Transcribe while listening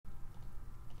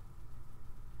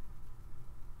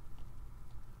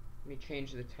me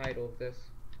change the title of this.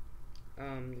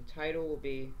 The title will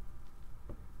be.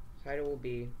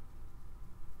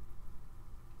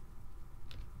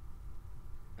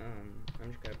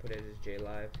 I'm just gonna put it as J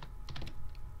Live.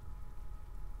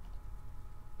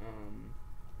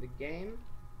 The game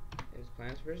is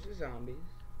Plants vs. Zombies.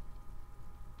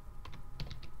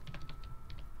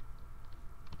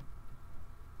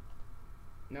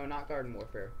 No, not Garden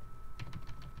Warfare.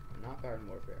 Not Garden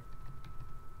Warfare.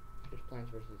 Just Plants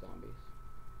vs. Zombies.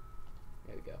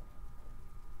 There we go.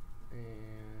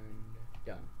 And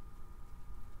done.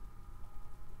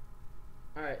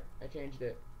 Alright, I changed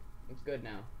it. It's good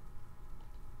now.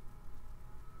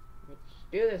 Let's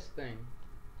do this thing.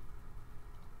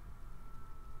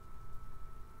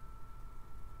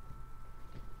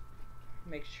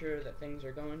 Make sure that things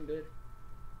are going good.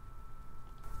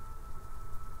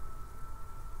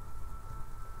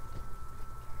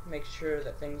 Make sure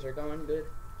that things are going good.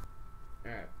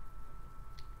 Alright.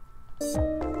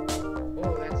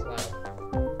 Oh, that's loud.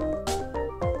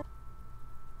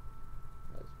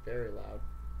 That's very loud.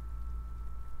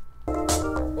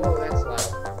 Oh, that's loud.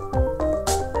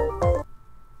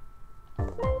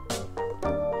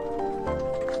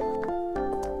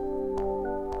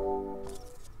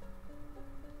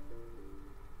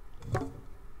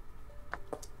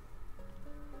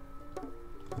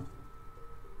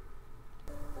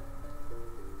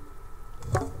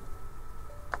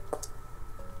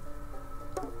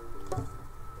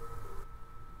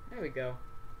 There we go.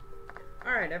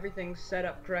 Alright, everything's set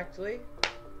up correctly,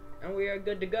 and we are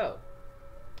good to go.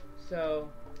 So,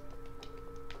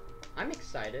 I'm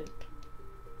excited.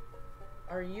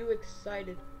 Are you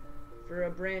excited for a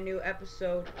brand new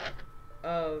episode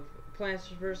of Plants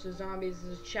vs. Zombies?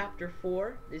 This is Chapter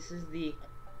 4. This is the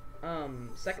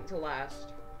second to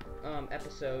last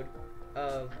episode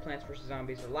of Plants vs.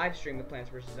 Zombies, or live stream of Plants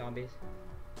vs. Zombies.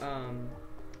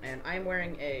 And I'm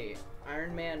wearing a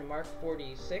Iron Man Mark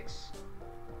 46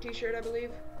 t-shirt, I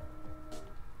believe.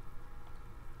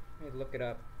 Let me look it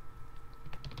up.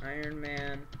 Iron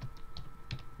Man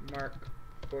Mark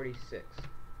 46. Is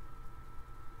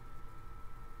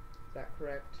that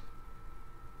correct?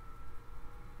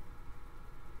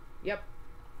 Yep.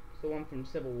 It's the one from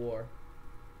Civil War.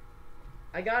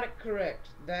 I got it correct.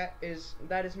 That is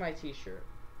my t-shirt.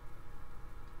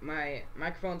 My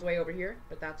microphone's way over here,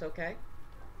 but that's okay.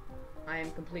 I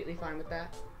am completely fine with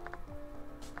that.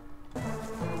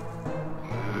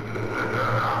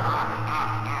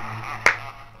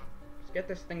 Let's get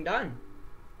this thing done.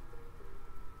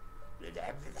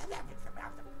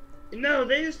 No,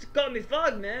 they used to call me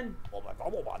Fog Man.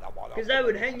 Because I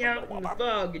would hang out in the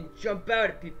fog and jump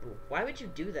out at people. Why would you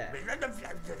do that?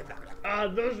 Ah,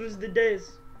 those was the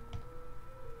days.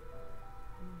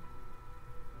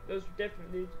 Those were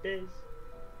definitely the days.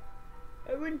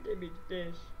 I wouldn't be the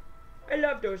days. I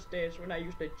love those days when I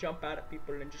used to jump out at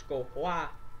people and just go, wah.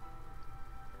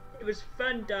 It was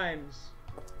fun times.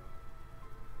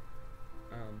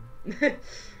 That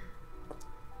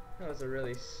was a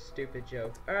really stupid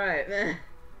joke. Alright, here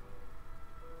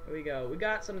we go. We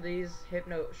got some of these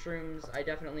Hypno Shrooms. I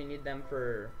definitely need them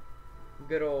for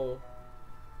good old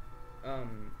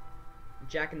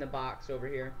Jack in the Box over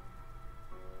here.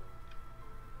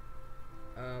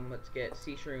 Let's get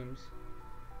Sea Shrooms.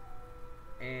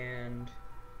 And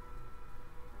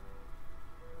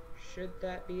should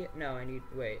that be it? No, I need,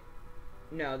 wait.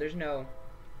 No, there's no.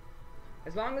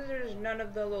 As long as there's none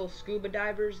of the little scuba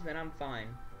divers, then I'm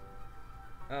fine.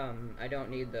 I don't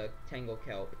need the Tangle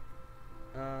Kelp.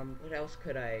 What else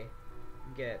could I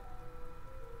get?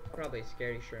 Probably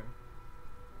Scary Shroom.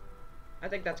 I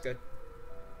think that's good.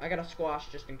 I got a squash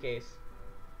just in case.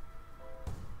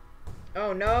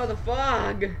 Oh no, the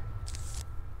fog!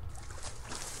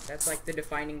 That's like the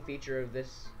defining feature of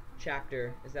this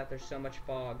chapter, is that there's so much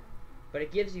fog. But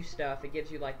it gives you stuff. It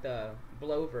gives you like the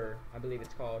blower, I believe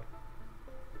it's called.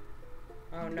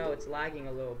 Oh no, it's lagging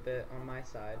a little bit on my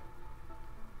side.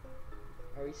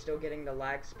 Are we still getting the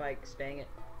lag spikes? Dang it.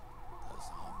 The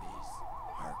zombies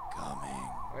are coming.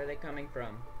 Where are they coming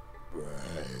from?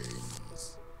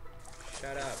 Brains.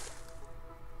 Shut up.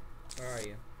 Where are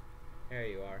you? There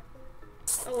you are.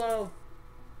 Hello.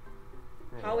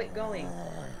 How it going?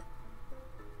 I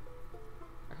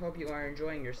hope you are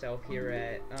enjoying yourself here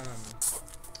at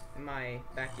my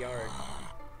backyard.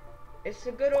 It's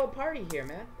a good old party here,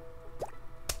 man.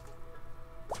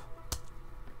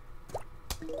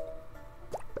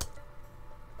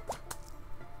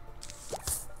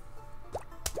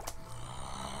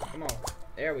 Come on.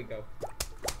 There we go.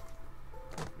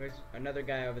 There's another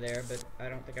guy over there, but I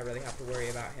don't think I really have to worry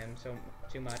about him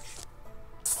too much.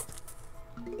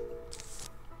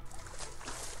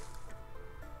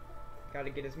 Gotta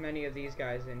get as many of these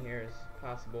guys in here as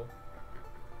possible.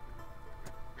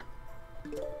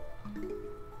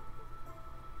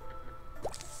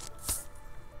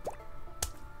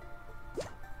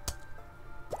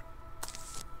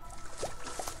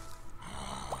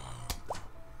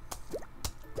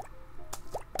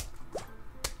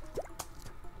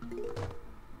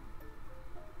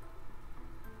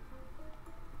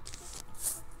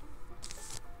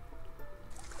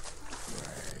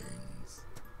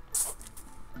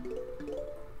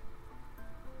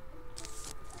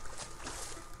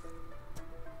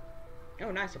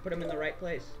 Oh, nice. I put him in the right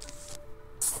place.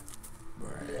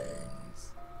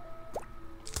 Brains.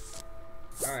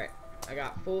 Alright. I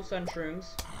got full sun shrooms.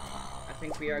 I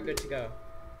think we are good to go.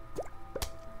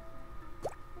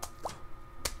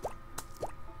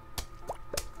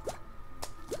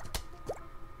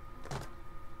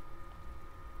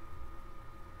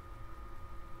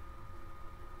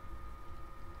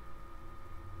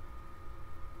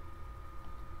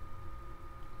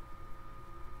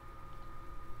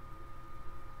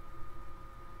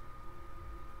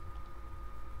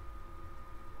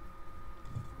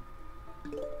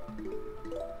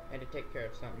 Had to take care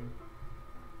of something.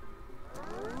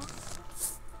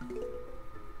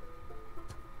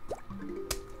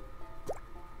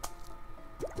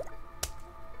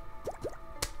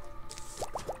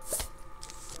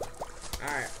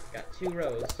 Alright, got 2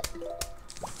 rows.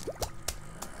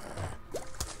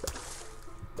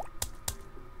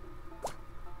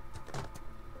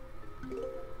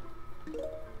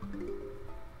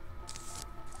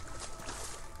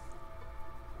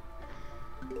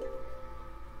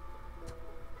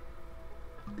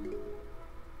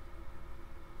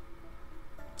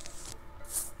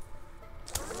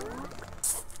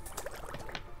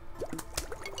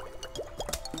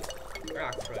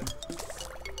 Rock crud.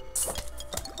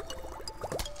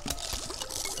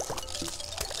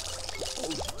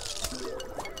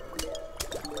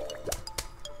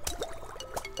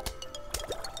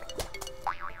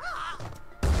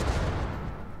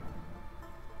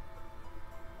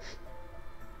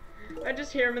 I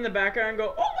just hear him in the background and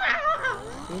go, oh wow!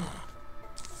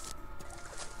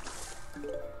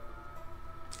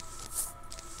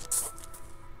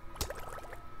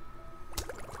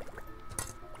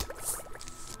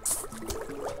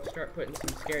 Start putting some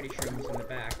scaredy shrooms in the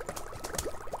back.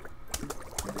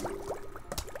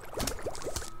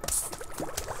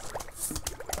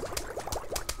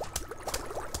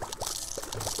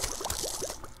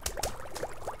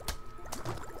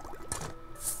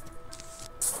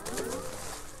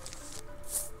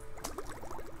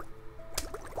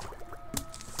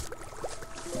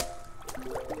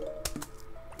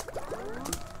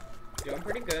 Doing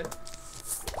pretty good.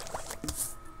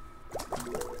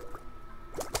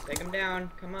 Take him down.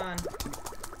 Come on.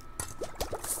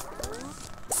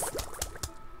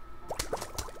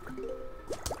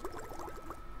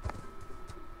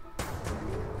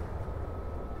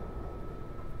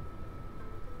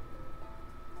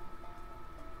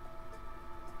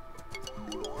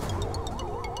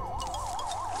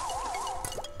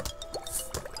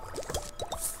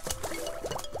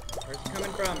 Where's he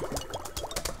coming from?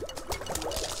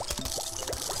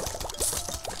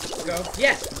 Go.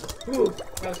 Yes! Ooh,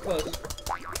 that was close.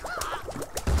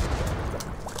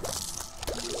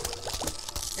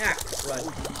 Ah, run.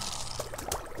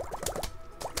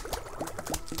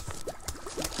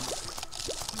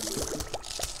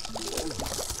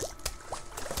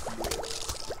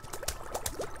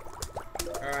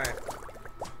 Alright.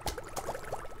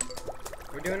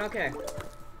 We're doing okay.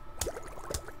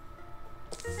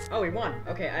 Oh, we won.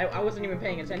 Okay, I wasn't even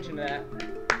paying attention to that.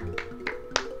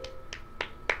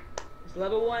 It's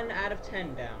level 1 out of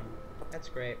 10 down. That's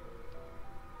great.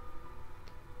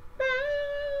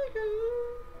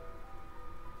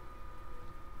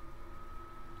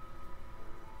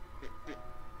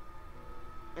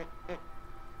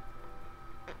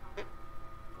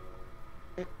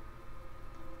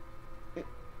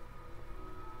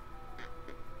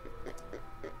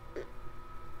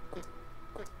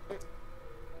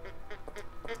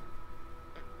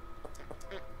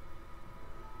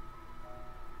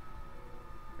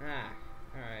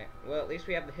 Alright. Well, at least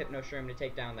we have the Hypno Shroom to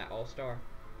take down that All-Star.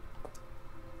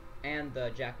 And the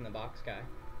Jack-in-the-Box guy.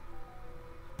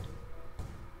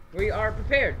 We are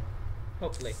prepared.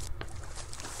 Hopefully.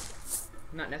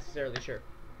 Not necessarily sure.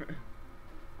 We're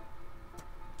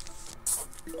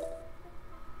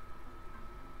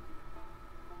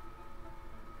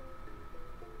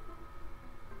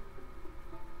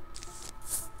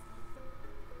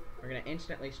gonna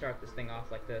instantly start this thing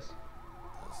off like this. The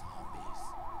zombies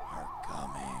are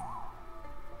coming.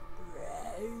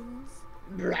 Brains.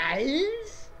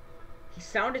 Brains? He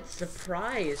sounded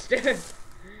surprised. He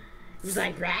was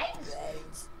like, brains?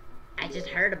 I just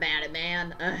heard about it,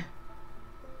 man.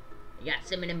 You got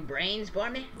some of them brains for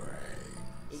me?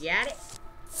 You got it?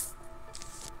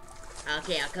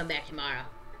 Okay, I'll come back tomorrow.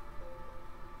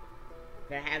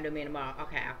 Gonna have to meet tomorrow.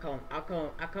 Okay,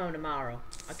 I'll come tomorrow.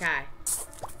 Okay.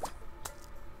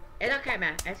 It's okay,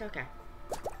 man. It's okay.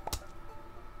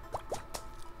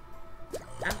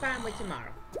 I'm fine with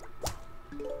tomorrow.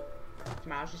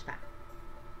 Tomorrow's just fine.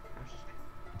 Tomorrow's just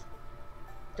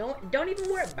fine. Don't even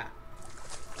worry about it.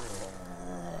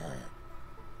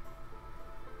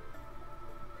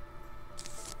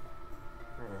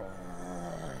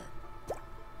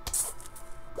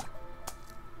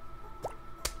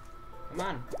 Come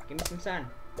on, give me some sun.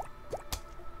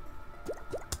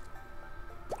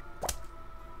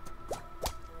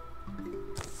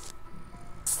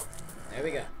 There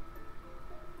we go.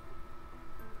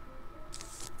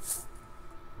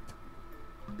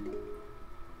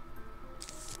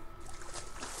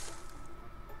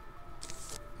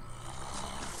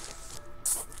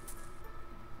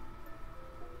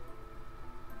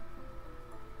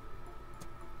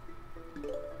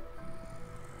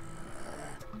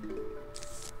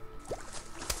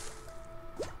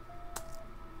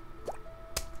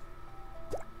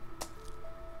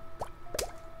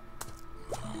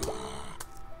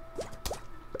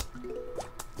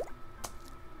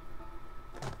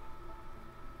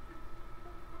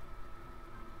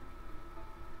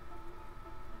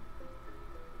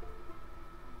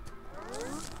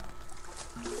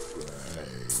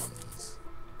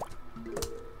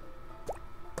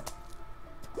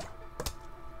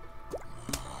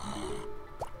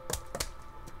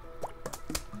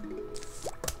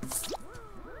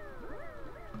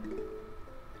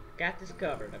 Got this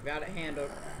covered. I've got it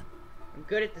handled. I'm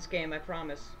good at this game, I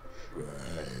promise.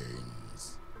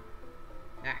 Brains.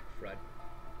 Ah, crud.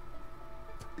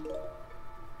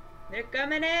 They're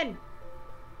coming in!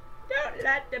 Don't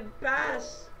let them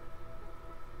pass!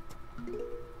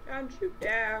 Don't you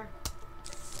dare!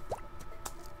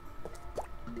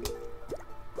 Get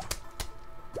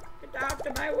out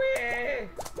of my way!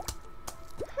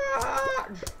 Ah!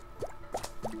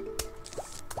 I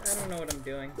don't know what I'm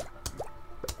doing.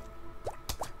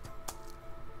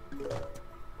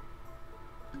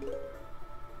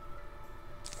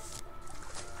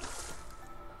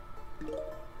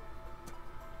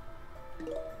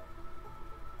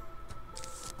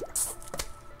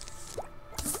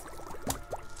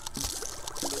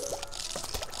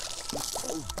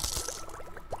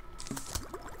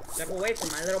 Step away from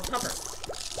my little pupper.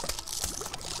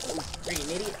 Freaking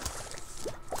idiot.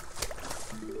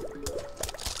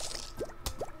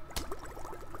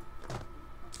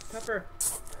 Pupper.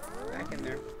 Back in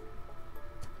there.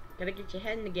 Gotta get your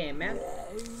head in the game, man.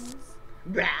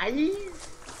 Rise?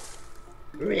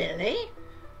 Really?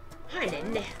 I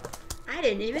didn't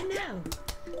even know.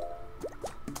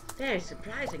 That is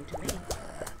surprising to me.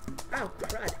 Oh,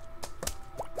 crud.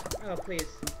 Oh, please.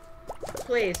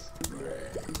 Please.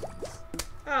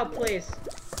 Oh, please.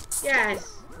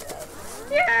 Yes.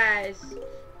 Yes.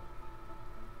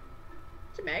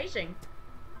 It's amazing.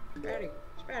 It's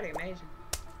pretty amazing.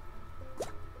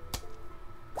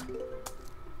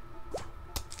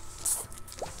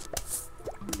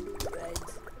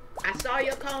 I saw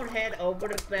your cone head over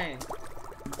the thing.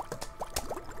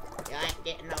 You ain't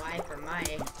getting away from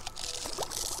me.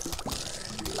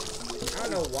 I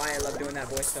don't know why I love doing that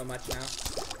voice so much now.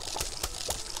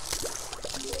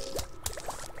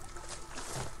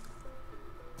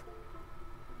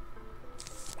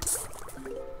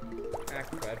 Ah,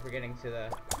 crud, we're getting to the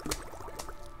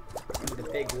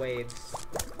big waves.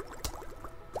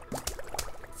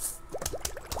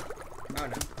 Oh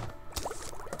no.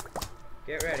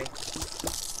 Get ready.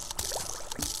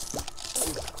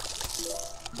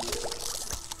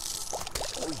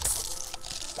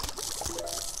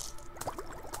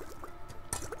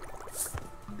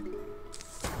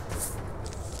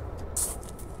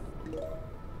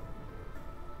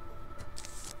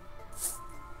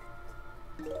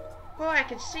 Oh, I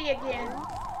can see again.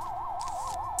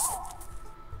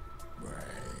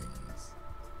 Brains.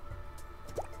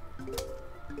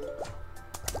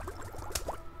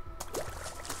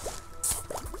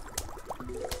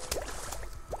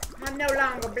 I'm no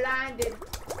longer blinded.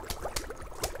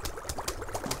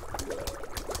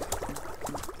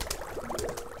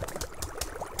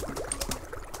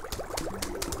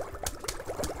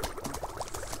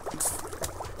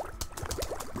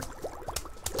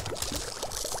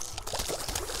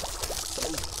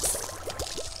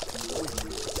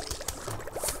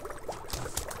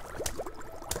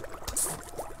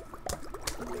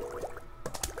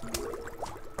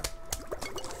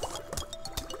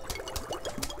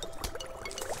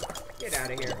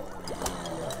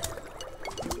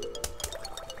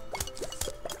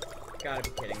 Gotta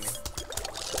be kidding me.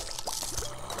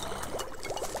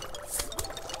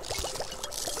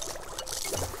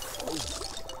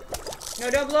 No,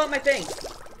 don't blow up my thing!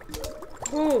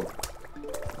 Ooh!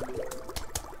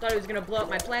 Thought it was gonna blow up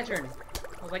my lantern.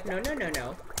 I was like, no, no, no,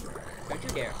 no. Don't you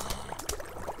dare.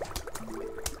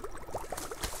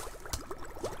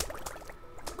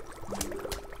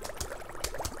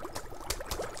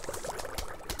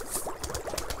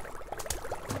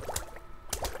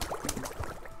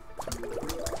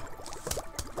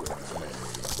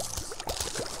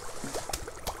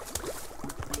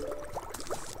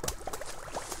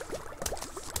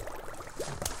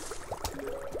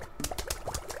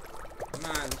 Come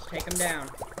on, let's take him down.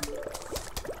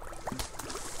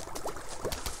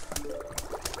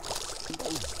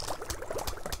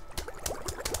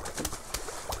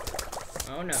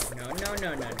 Oh no, no, no,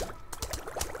 no, no, no.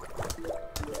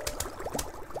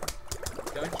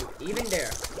 Don't you even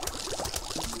dare.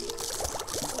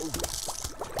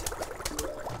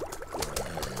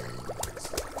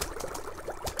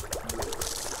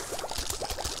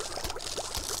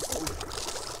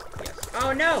 Yes.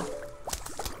 Oh no!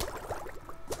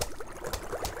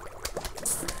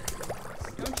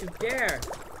 Don't you dare!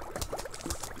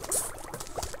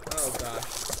 Oh gosh.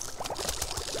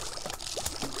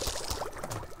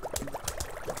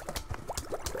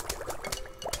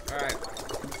 Alright.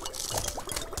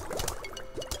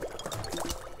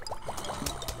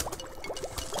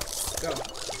 Go.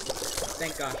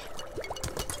 Thank gosh.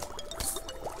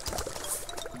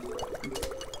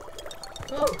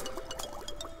 Oh!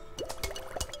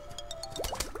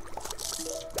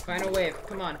 Final wave,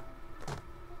 come on.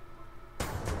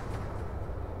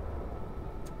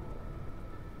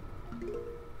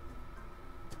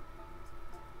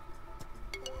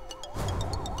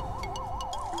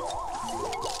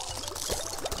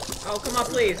 Oh, come on,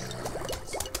 please.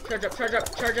 Charge up, charge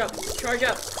up, charge up, charge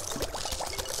up.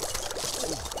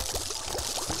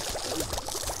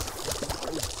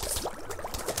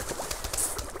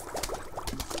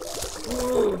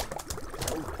 Ooh.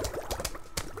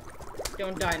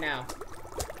 Don't die now.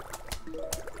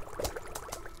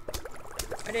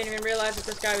 I didn't even realize that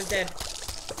this guy was dead.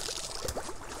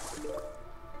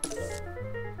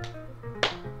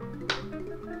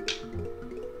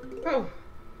 Oh.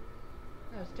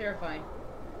 That was terrifying.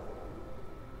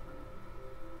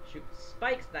 Shoot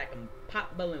spikes that can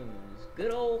pop balloons.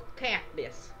 Good old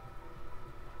cactus.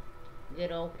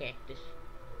 Good old cactus.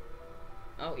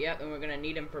 Oh, yep, and we're gonna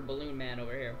need him for Balloon Man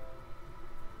over here.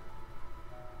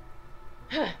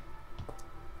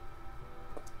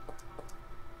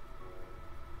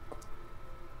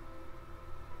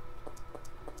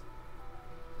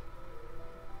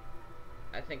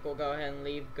 I think we'll go ahead and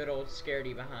leave good old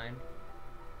Scaredy behind.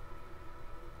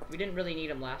 We didn't really need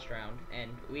him last round,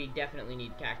 and we definitely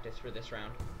need Cactus for this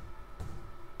round.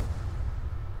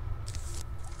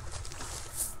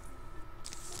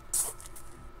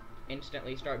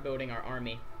 Instantly start building our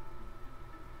army.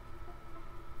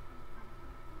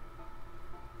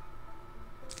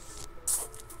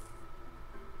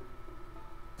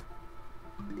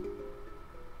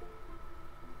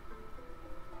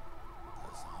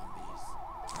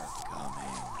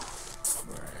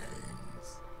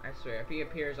 I swear, if he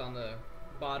appears on the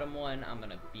bottom one, I'm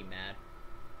gonna be mad.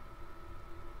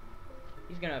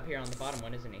 He's gonna appear on the bottom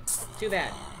one, isn't he? Too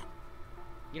bad.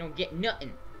 You don't get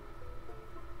nothing.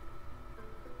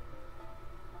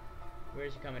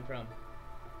 Where's he coming from?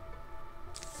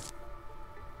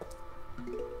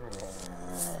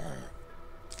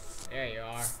 There you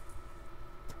are.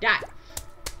 Die!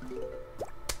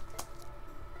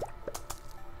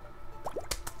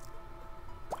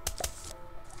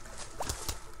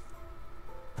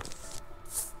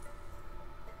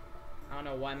 I don't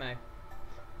know why my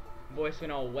voice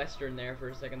went all western there for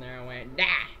a second there. I went,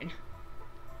 die!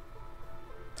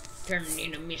 Turning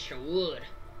into Mr. Wood.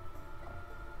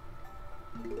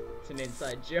 It's an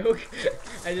inside joke.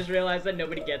 I just realized that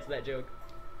nobody gets that joke.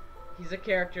 He's a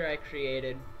character I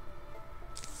created.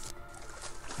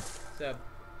 It's a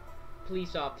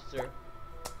police officer.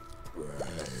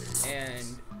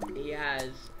 And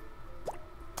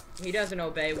he doesn't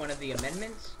obey one of the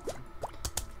amendments.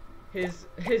 His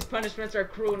punishments are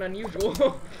cruel and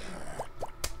unusual.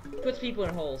 Puts people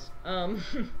in holes. I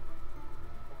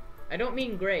don't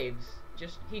mean graves.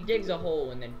 Just, he digs a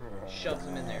hole and then shoves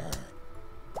them in there.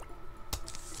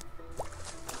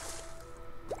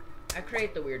 I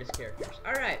create the weirdest characters.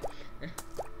 Alright.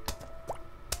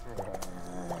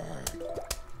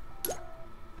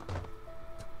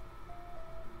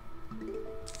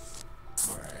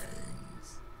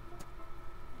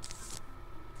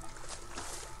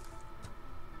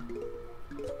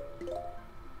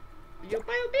 Pew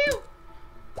pew pew.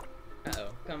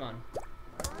 Uh-oh, come on.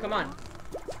 Come on.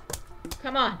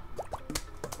 Come on.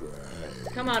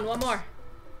 Come on, one more.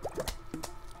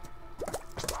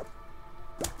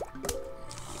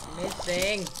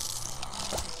 Missing.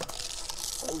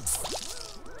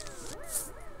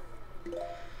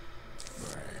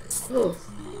 Ooh.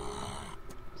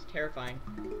 It's terrifying.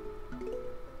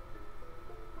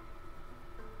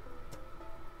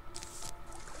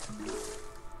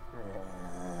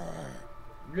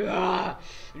 Ah,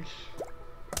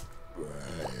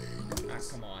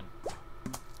 come on.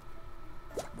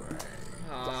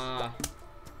 Ah.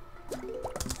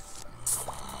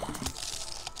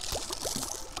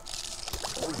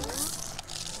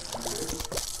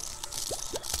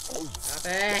 Stop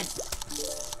it.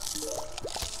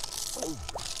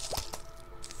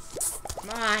 Come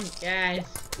on, guys.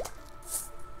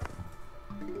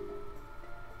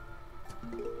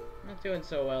 Not doing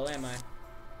so well, am I?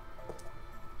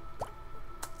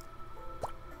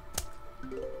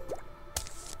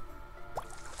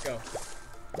 Go.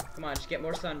 Come on, just get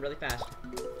more sun really fast.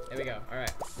 There we go.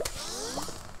 Alright.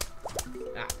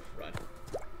 Ah, crud.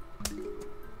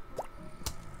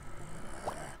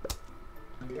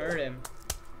 I heard him.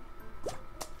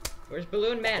 Where's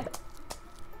Balloon Man?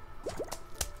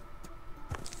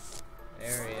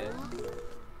 There he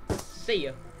is. See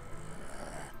ya.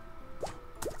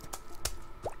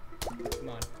 Come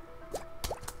on.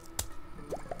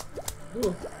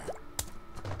 Ooh.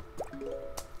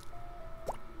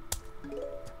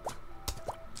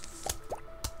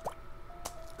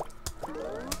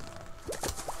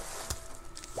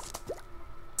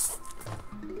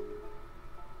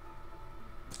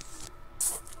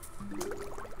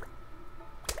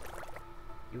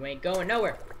 You ain't going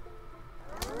nowhere.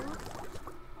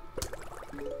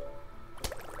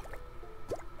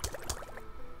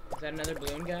 Is that another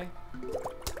balloon guy?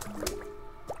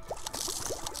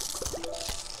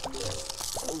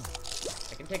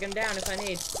 I can take him down if I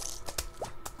need.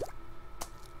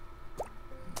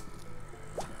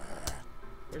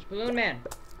 Where's Balloon Man?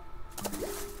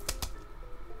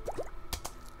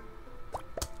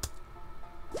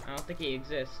 I don't think he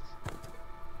exists.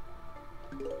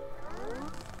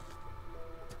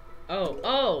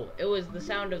 Oh, it was the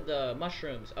sound of the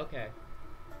mushrooms. Okay.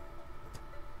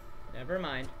 Never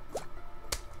mind.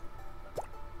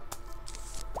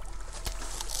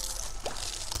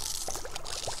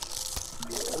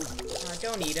 Oh,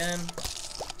 don't eat him.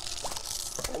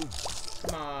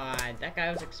 Come on, that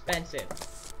guy was expensive.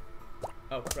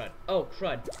 Oh, crud. Oh,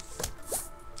 crud.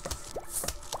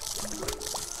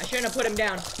 I shouldn't have put him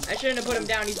down. I shouldn't have put him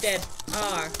down. He's dead.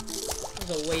 Ah, it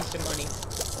was a waste of money.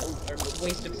 Or a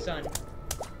waste of sun.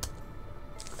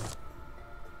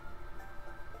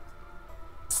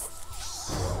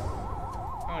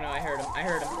 Oh no, I heard him. I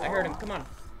heard him. I heard him. Come on.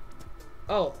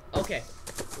 Oh, okay.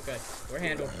 We're good. We're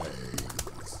handled.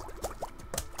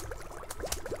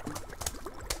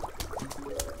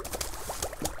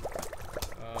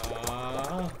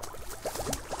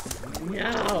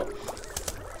 No!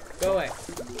 Go away.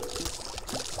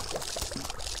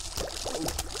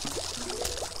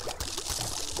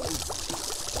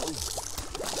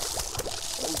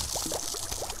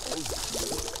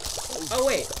 Oh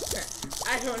wait,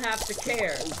 I don't have to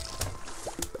care.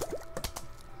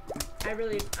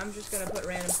 I'm just gonna put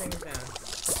random things down.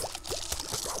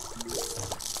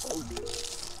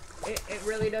 It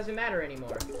really doesn't matter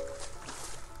anymore.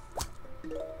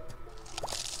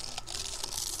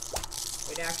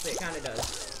 Wait, actually, it kind of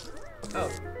does.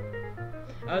 Oh.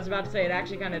 I was about to say, it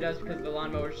actually kind of does because the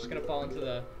lawnmower's just gonna fall into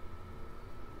the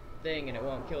thing and it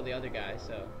won't kill the other guy,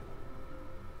 so.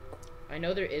 I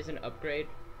know there is an upgrade.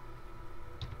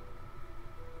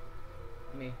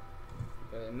 Let me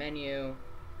go to the menu,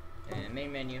 and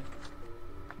main menu.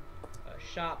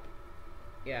 Shop.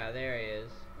 Yeah, there he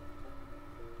is.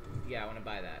 Yeah, I want to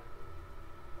buy that.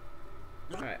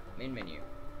 Alright, main menu.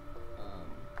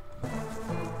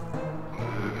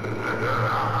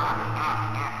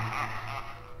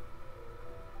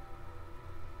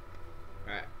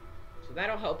 Alright, so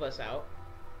that'll help us out.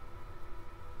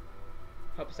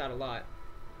 Help us out a lot.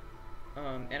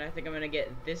 And I think I'm gonna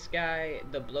get this guy,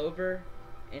 the Blover,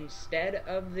 instead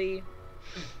of the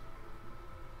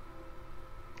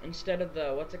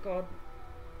what's it called?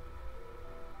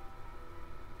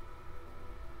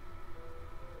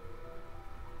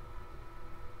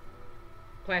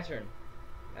 Classroom.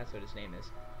 That's what his name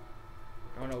is.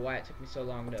 I don't know why it took me so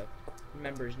long to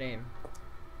remember his name.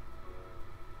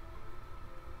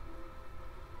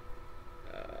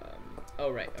 Oh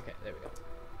right, okay, there we go.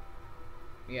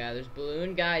 Yeah, there's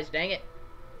balloon guys, dang it.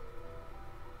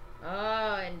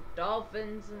 and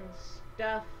dolphins and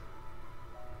stuff.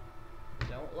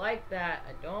 Don't like that.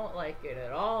 I don't like it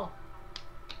at all.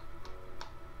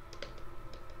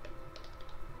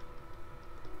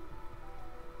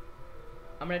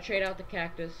 I'm gonna trade out the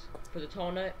cactus for the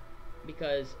tall nut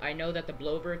because I know that the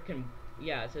blower can,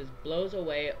 yeah, it says blows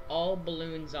away all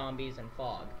balloon zombies and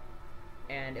fog.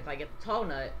 And if I get the tall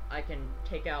nut, I can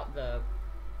take out the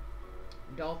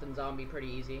dolphin zombie pretty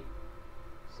easy.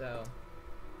 So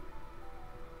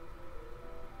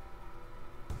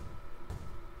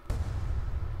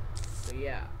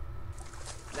yeah,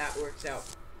 that works out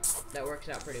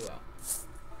pretty well.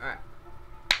 Alright,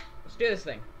 let's do this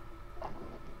thing.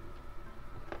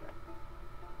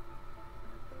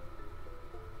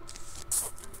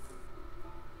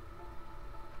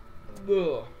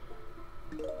 Ugh.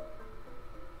 The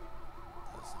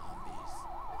zombies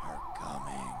are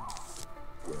coming.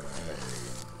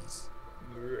 Brains.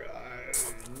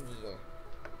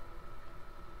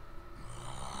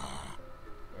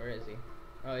 Where is he?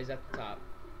 Oh, he's at the top.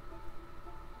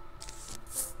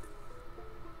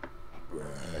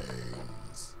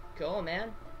 Brains. Cool,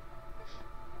 man.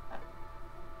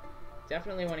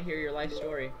 Definitely want to hear your life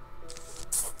story.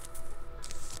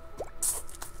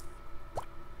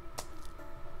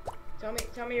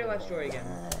 Tell me your life story again.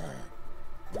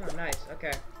 Oh, nice.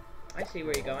 Okay. I see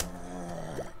where you're going.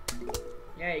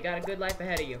 Yeah, you got a good life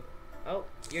ahead of you. Oh,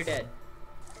 you're dead.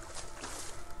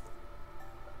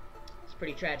 It's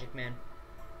pretty tragic, man.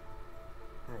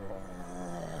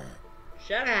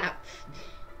 Shut up!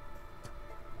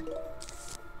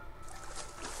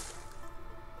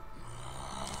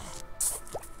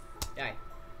 Die.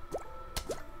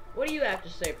 What do you have to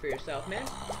say for yourself, man?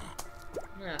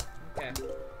 Ah, okay.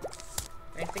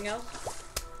 Anything else?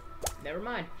 Never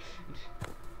mind.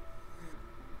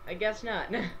 I guess not.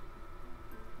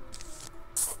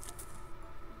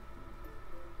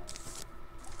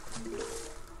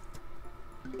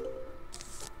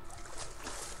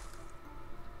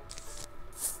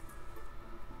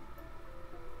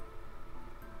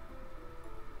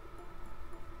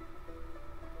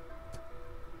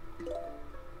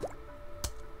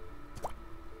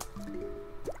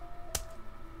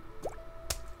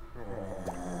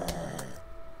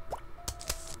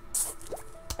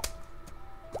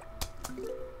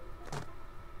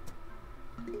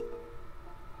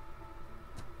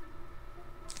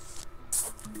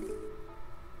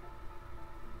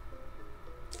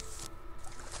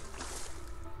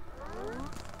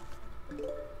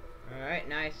 Alright,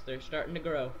 nice. They're starting to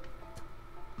grow.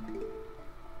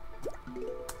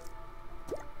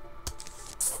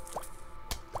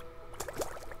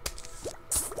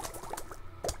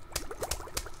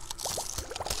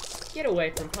 Get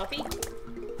away from Puffy.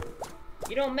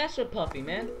 You don't mess with Puffy,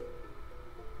 man.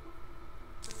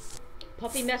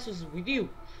 Puffy messes with you.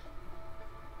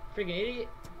 Friggin' idiot.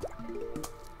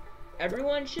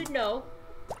 Everyone should know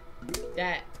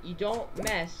that you don't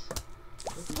mess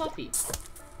with Puffy.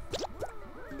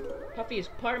 Puffy is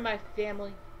part of my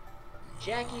family.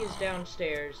 Jackie is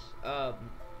downstairs. I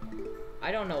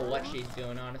don't know what she's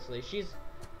doing, honestly. She's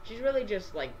really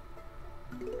just like,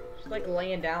 she's like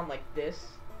laying down like this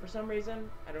for some reason.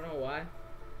 I don't know why.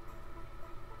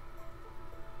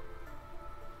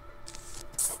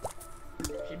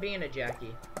 She's being a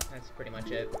Jackie. That's pretty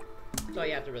much it. That's all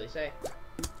you have to really say.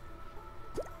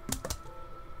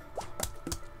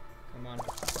 Come on.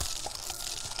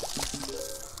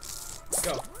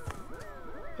 Go.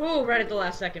 Ooh, right at the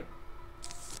last second.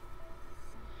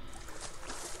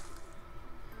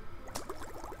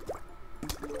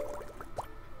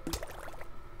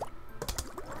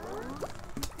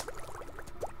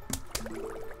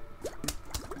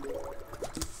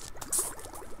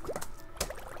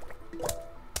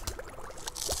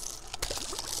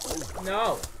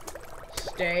 No.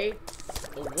 Stay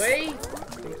away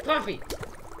from Puffy.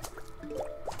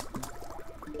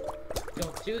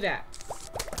 Don't do that.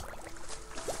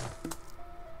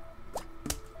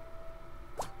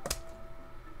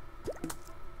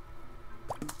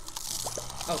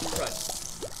 Oh, crud.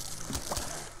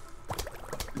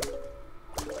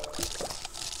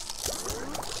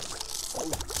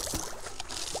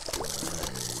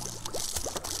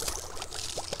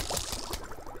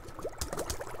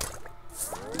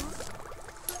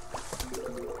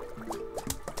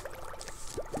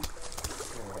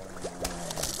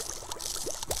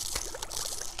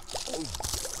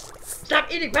 Stop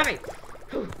eating Puffy!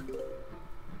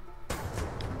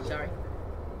 Sorry.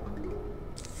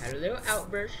 Had a little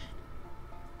outburst,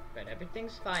 but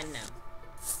everything's fine now.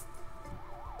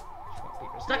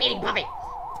 Stop eating Puffy!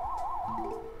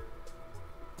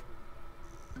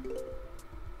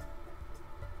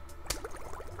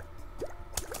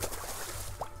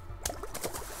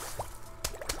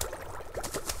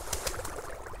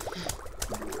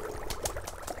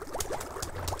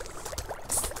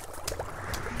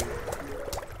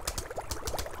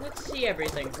 see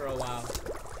everything for a while.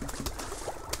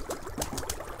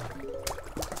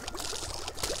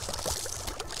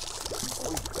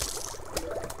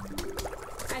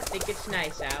 I think it's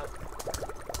nice out.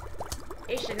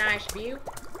 It's a nice view.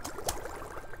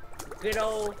 Good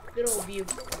old view.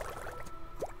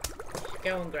 It's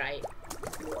going great.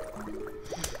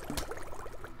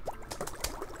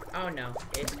 Oh no,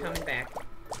 it's coming back.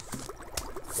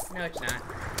 No, it's not.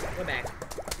 Go back.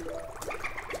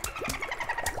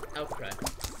 Oh, crud.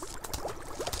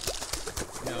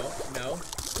 No.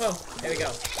 Oh, there we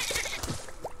go.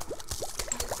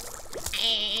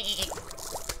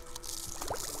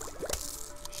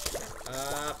 Shut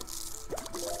up.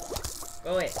 Go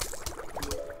away.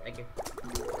 Thank you.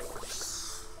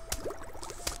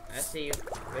 I see you.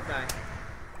 Goodbye.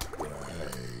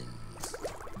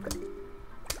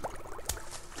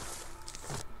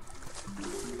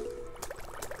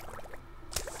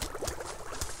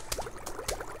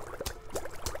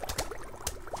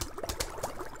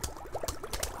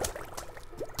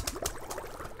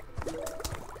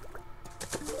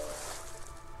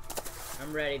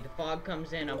 I'm ready. The fog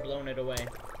comes in, I'm blowing it away.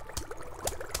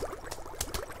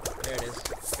 There it is.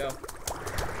 Go.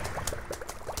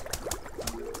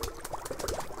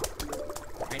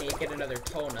 I need to get another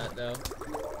toe nut, though.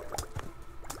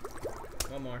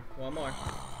 One more.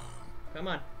 Come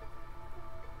on.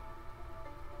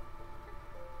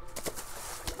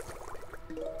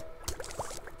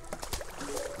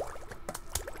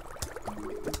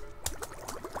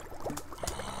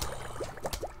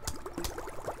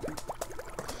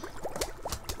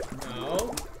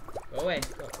 No. Go away.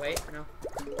 Wait, no.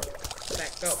 Go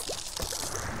back, go.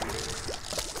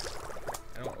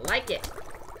 I don't like it.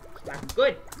 It's not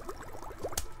good.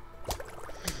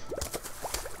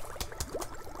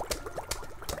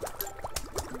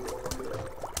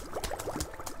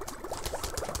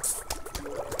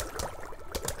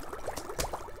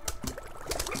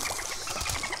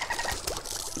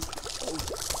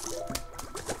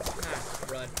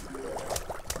 Crud.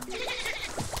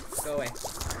 Go away.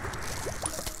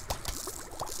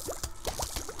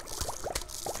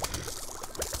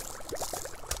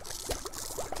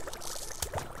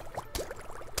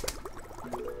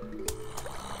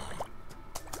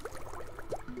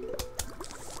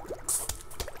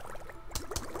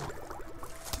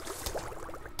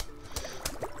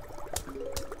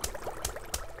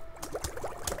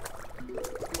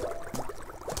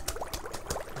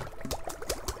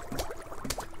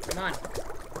 Come on.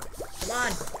 Come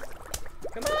on.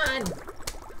 Come on.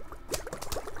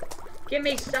 Give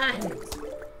me sun.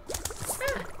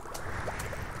 Ah.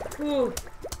 Ooh.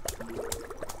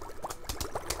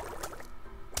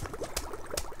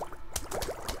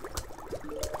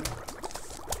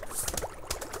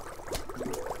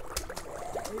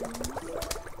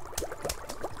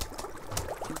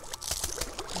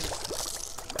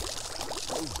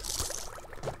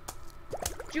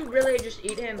 Did you really just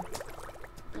eat him?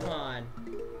 Come on.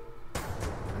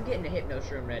 I'm getting a hypno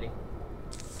shroom ready.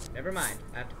 Never mind.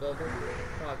 I have to blow the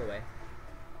fog away.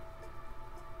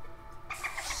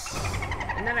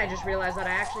 And then I just realized that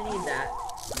I actually need that.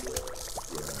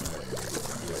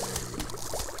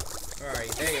 Where are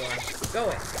you? There you are. Go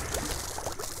away.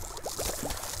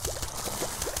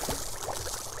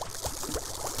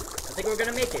 I think we're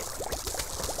gonna make it.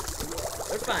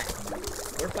 We're fine.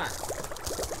 We're fine.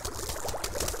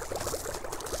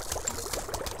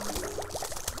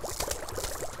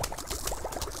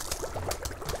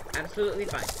 Absolutely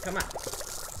fine. Come on.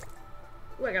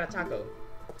 Ooh, I got a taco.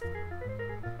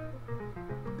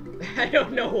 I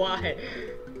don't know why.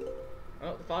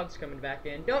 Oh, the fog's coming back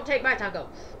in. Don't take my taco!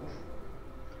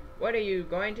 What are you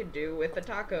going to do with the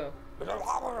taco?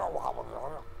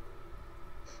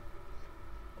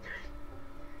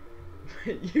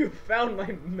 You found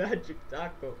my magic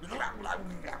taco.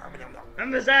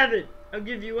 I'm a savage. I'll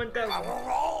give you 1,000.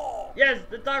 Yes,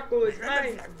 the taco is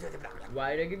mine.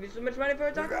 Why did I give you so much money for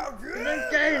a taco? That's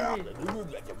crazy.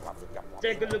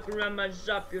 Take a look around my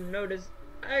shop. You'll notice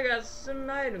I got some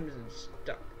items in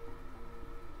stock.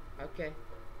 Okay.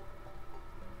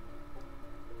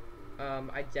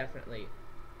 I definitely.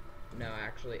 No,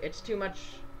 actually, it's too much.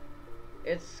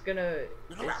 It's gonna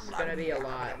be a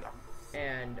lot,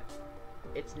 and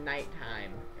it's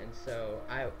nighttime, and so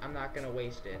I'm not gonna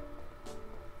waste it.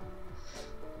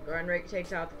 Garden Rake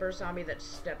takes out the first zombie that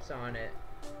steps on it.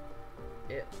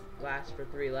 It lasts for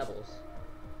 3 levels.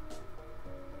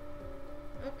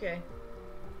 Okay.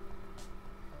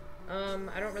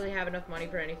 I don't really have enough money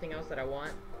for anything else that I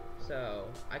want, so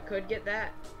I could get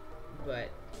that, but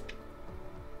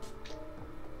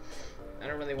I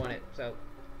don't really want it, so.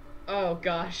 Oh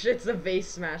gosh, it's a vase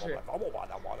smasher.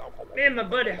 Me and my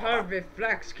buddy Harvey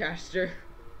Flaxcaster.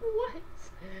 What?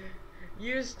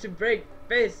 Used to break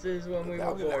faces when we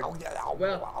were bored.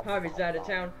 Well, Harvey's out of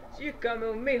town, so you come in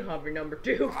with me, Harvey number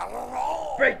 2.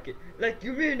 Break it, like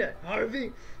you mean it,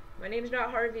 Harvey. My name's not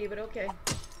Harvey, but okay.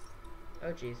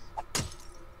 Oh, jeez.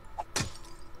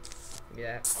 Give me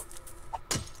that.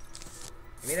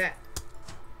 Give me that.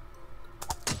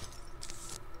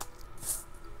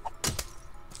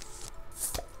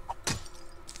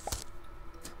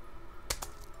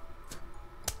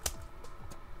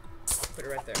 Put it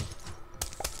right there.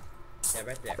 Yeah,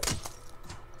 right there.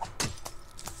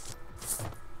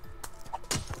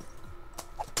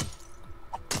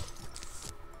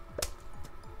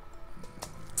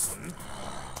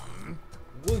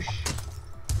 Whoosh.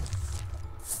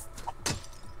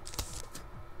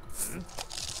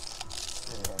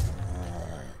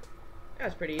 That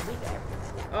was pretty easy.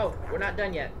 Oh, we're not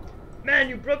done yet. Man,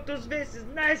 you broke those vases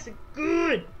nice and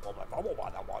good.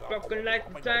 Broken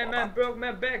like the time I broke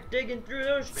my back digging through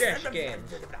those trash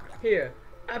cans. Here,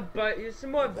 I bought you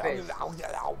some more vases.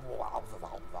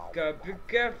 Gotta be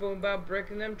careful about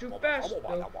breaking them too fast,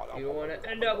 though. You don't want to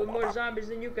end up with more zombies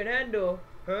than you can handle.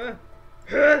 Huh?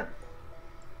 Huh?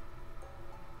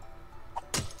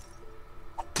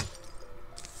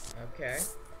 Okay.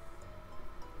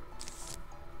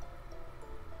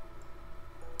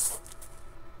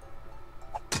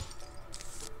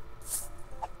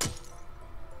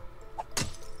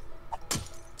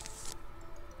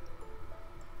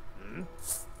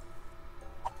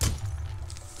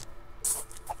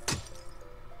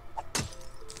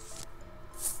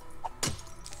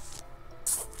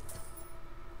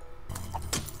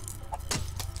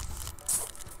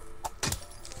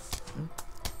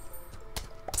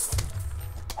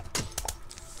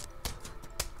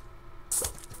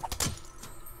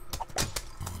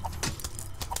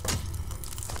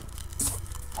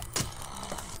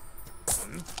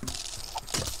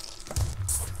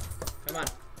 Come on.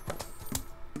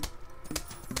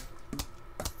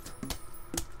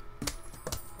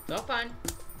 It's all fine.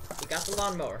 We got the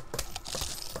lawnmower.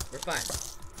 We're fine.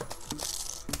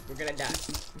 We're gonna die.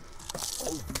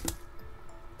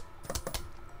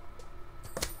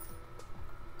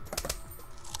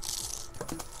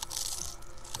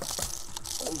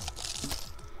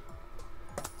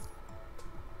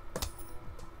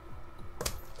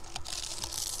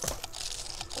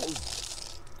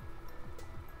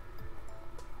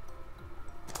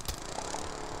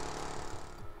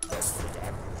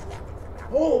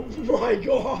 Oh my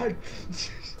god!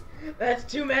 That's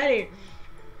too many!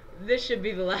 This should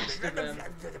be the last of them.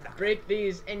 Break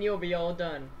these and you'll be all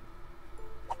done.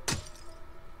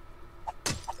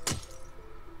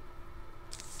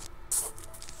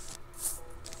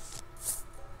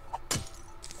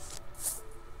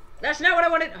 That's not what I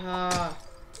wanted! Ah.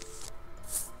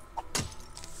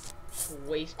 Just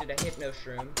wasted a hypno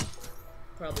shroom.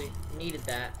 Probably needed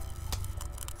that.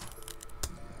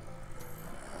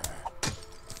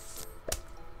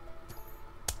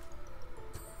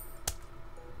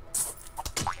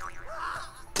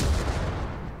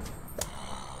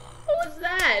 What was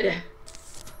that?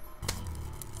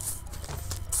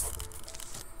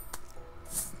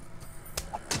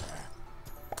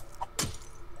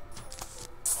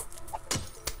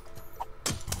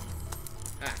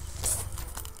 Ah.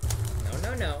 No,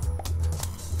 no, no.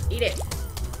 Eat it.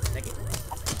 Thank you.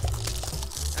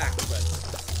 Ah, good.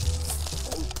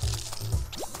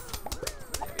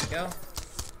 There we go.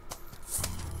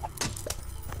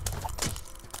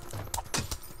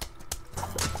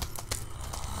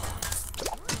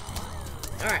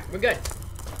 Alright, we're good.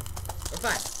 We're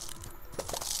fine.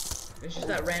 It's just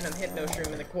that random hypno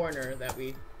shroom in the corner that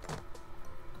we...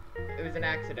 It was an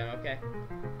accident, okay.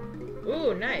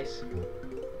 Ooh, nice.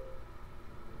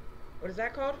 What is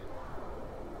that called?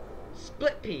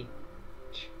 Split pea.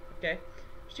 Okay.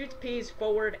 Shoots peas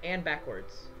forward and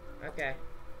backwards. Okay.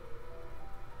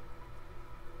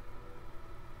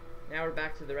 Now we're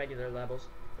back to the regular levels.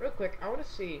 Real quick, I want to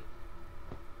see...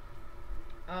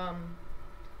 I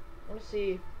want to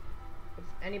see if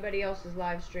anybody else is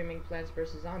live streaming Plants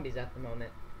vs. Zombies at the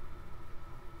moment.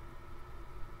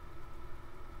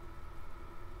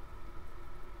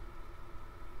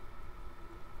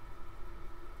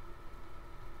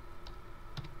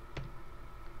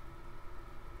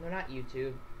 No, not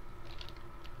YouTube.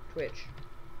 Twitch.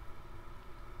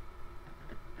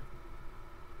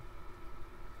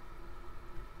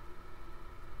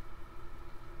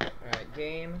 Alright,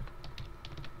 game.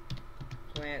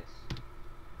 Plants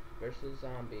versus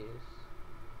Zombies.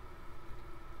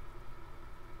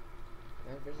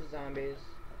 Plants vs. Zombies.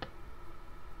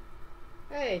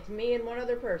 Hey, it's me and one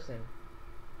other person.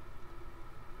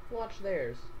 watch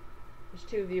theirs. There's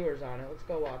 2 viewers on it. Let's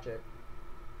go watch it.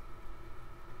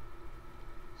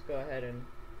 Let's go ahead and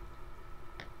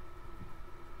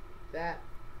that.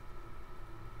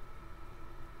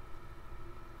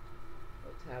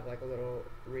 Let's have like a little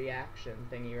reaction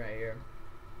thingy right here.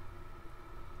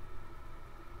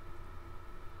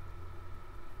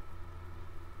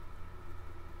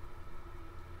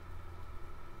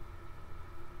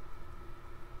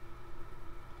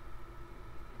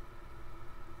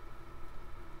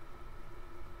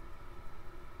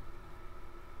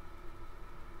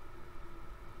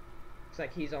 Looks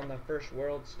like he's on the first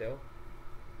world still.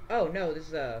 Oh no, this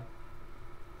is a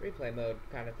replay mode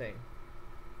kind of thing.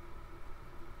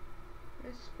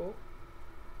 This is cool.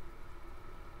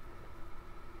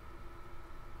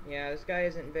 Yeah, this guy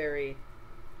isn't very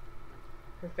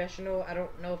professional. I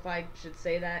don't know if I should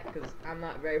say that because I'm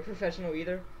not very professional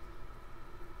either.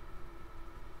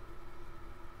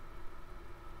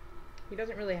 He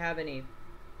doesn't really have any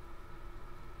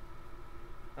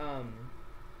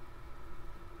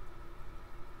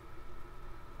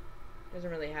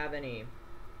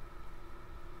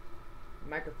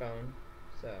microphone,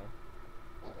 so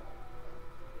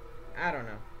I don't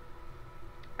know.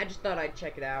 I just thought I'd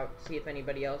check it out, see if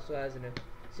anybody else was, and as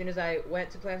soon as I went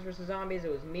to Plants vs. Zombies,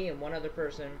 it was me and one other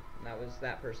person, and that was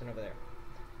that person over there.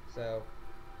 So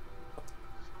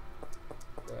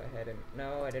go ahead and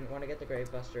no, I didn't want to get the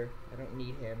Gravebuster. I don't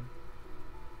need him.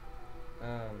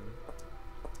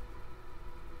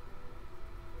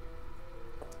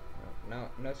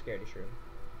 No Scaredy Shroom.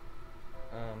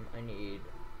 I need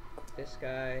this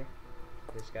guy,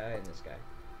 and this guy.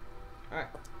 Alright.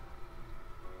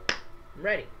 I'm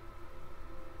ready.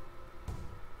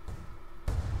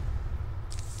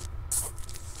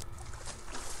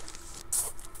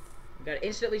 We gotta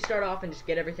instantly start off and just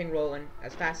get everything rolling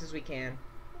as fast as we can.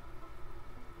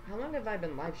 How long have I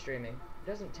been live streaming? It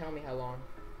doesn't tell me how long.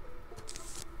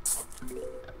 I've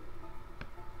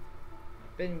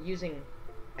been using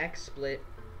XSplit.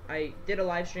 I did a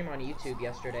live stream on YouTube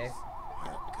yesterday.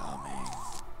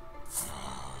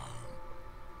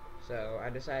 So I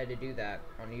decided to do that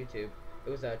on YouTube. It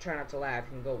was Try Not to Laugh.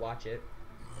 You can go watch it.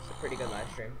 It's a pretty good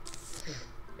live stream.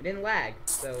 It didn't lag,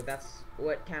 so that's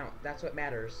what that's what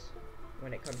matters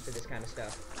when it comes to this kind of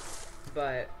stuff.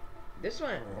 But this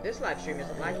live stream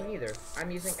isn't lagging either.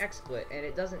 I'm using XSplit, and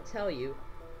it doesn't tell you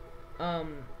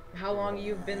how long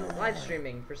you've been live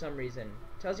streaming for some reason.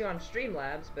 It tells you on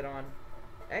Streamlabs, but on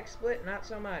XSplit, not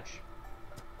so much.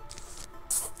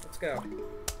 Let's go.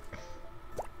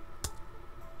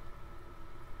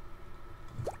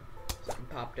 Something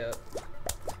popped up.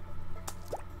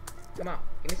 Come on,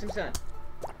 give me some sun.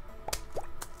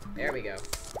 There we go.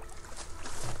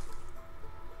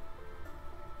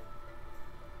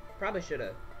 Probably should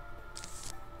have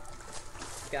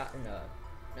gotten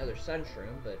another sun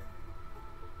shroom, but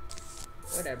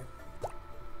whatever.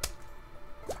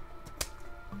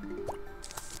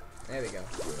 There we go.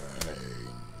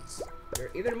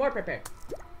 You're even more prepared.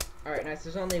 Alright, nice.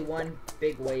 There's only one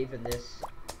big wave in this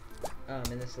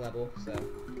level, so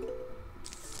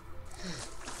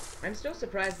I'm still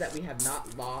surprised that we have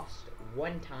not lost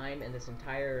one time in this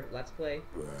entire Let's Play.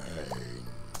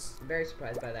 I'm very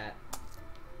surprised by that.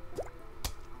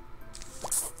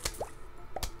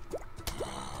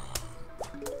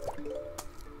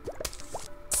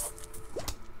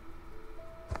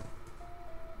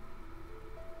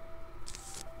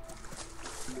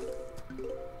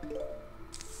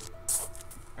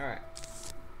 Alright.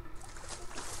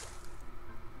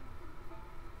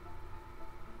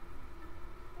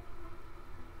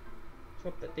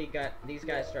 Hope that these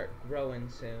guys start growing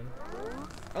soon.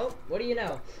 Oh, what do you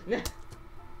know?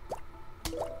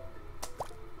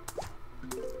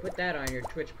 Put that on your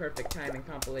Twitch Perfect Timing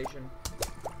compilation.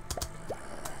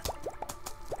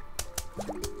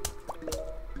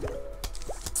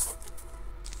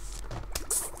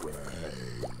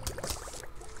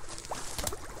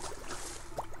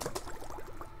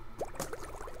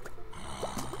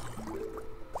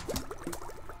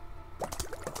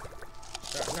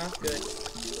 Starting off good.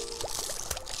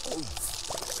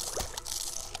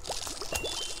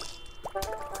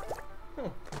 Huh.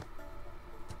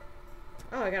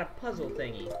 Oh, I got a puzzle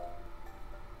thingy.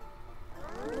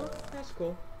 That's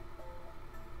cool.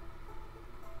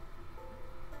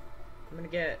 I'm gonna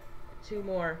get 2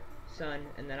 more sun,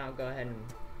 and then I'll go ahead and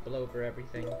blow over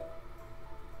everything.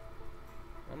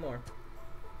 1 more.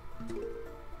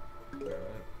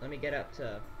 Let me get up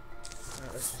to...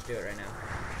 let's just do it right now.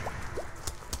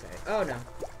 Okay. Oh no.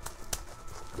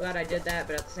 Glad I did that,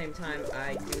 but at the same time,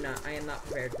 I am not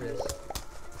prepared for this.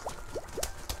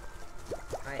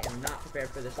 I am not prepared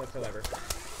for this whatsoever.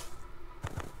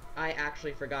 I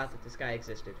actually forgot that this guy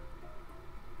existed.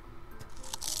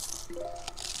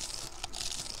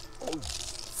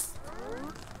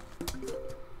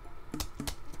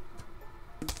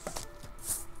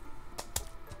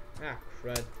 Ah,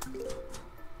 crud.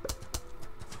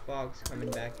 Fog's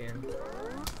coming back in.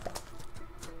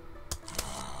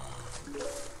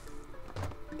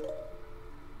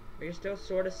 We can still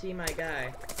sort of see my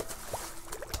guy.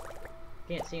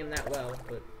 Can't see him that well,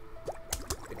 but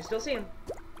we can still see him.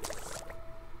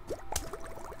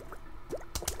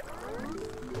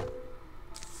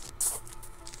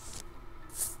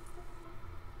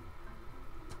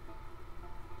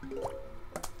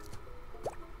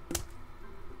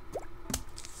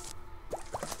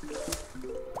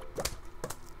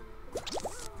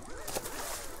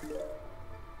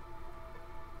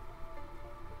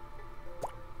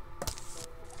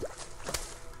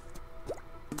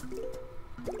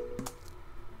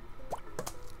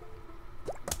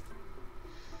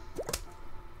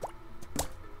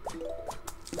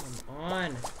 Come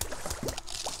on.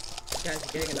 These guys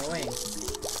are getting annoying.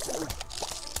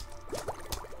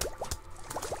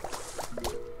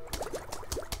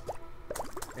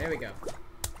 There we go.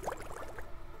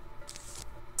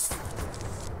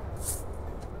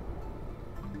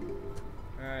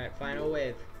 Alright, final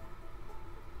wave.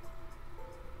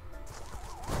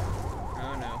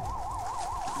 Oh no.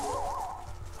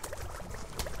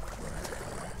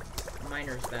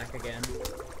 Miner's back again.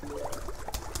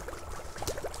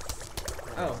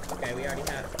 Oh, okay, we're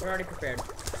already prepared.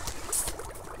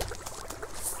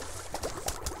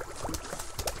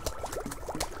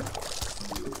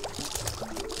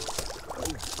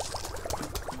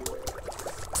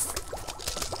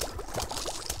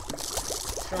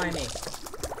 Try me.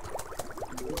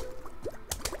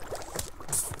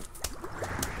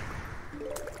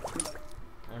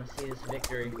 I want to see this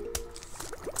victory.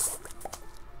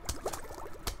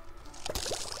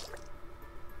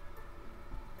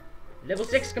 Level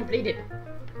 6 completed.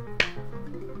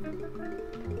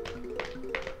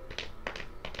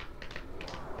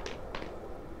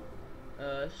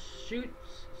 Shoot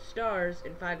stars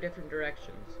in 5 different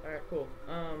directions. Alright, cool.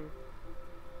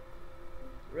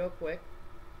 Real quick.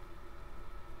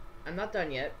 I'm not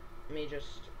done yet.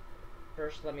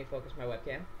 First let me focus my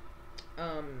webcam.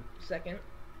 Second,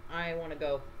 I wanna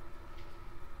go.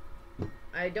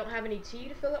 I don't have any tea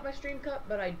to fill up my stream cup,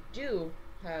 but I do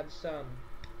have some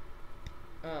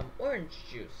orange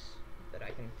juice that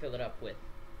I can fill it up with.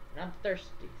 And I'm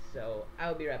thirsty, so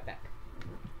I'll be right back.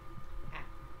 Ah.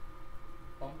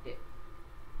 Bumped it.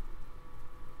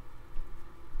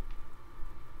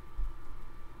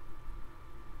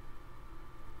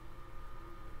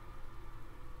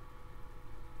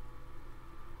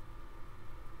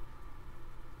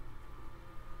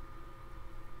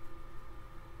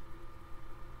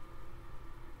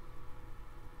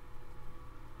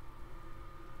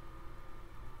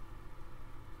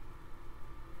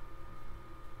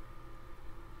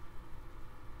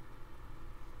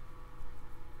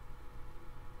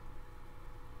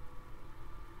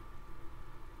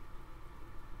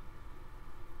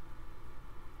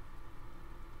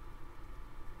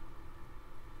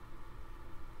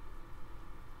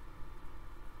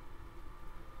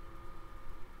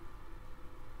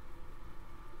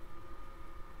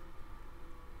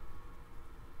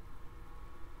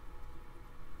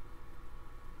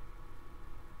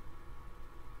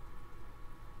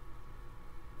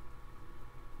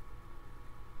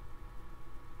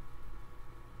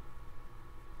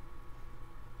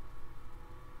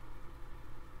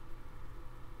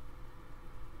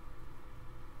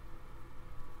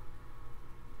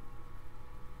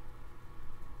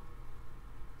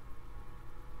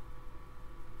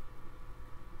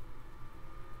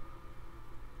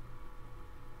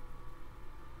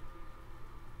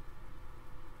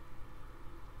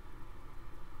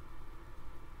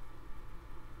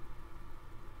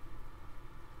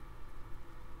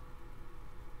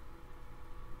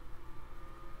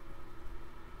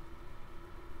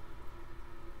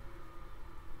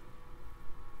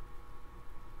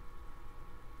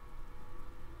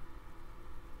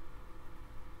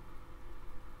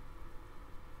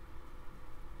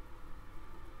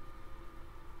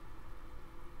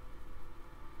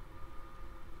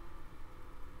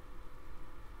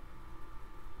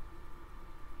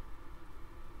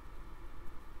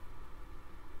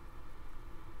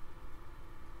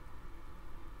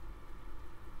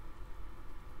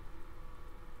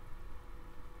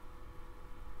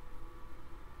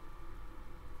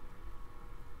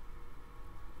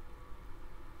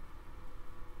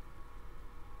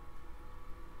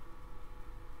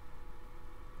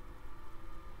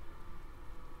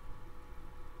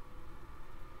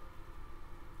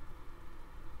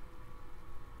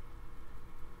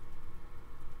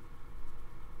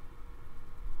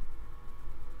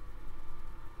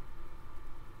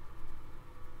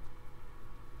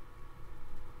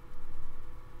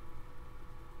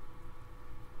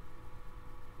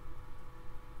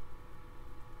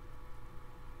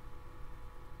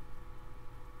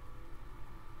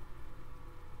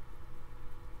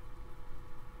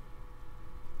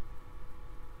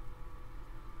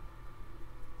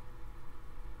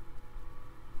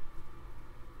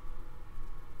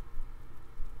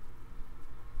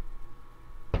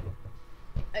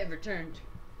 I've returned,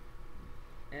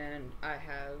 and I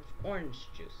have orange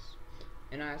juice.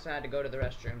 And I also had to go to the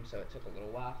restroom, so it took a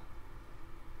little while.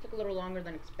 It took a little longer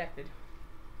than expected.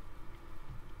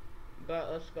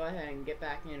 But let's go ahead and get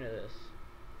back into this.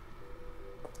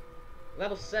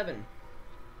 Level 7.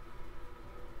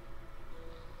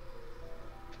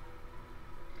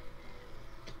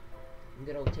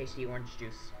 Good old tasty orange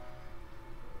juice.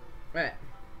 Right.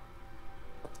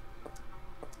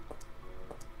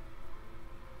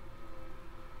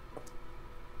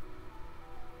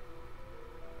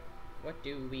 What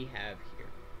do we have here?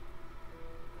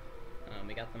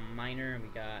 We got the miner, and we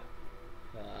got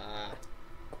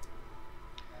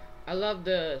I love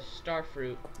the star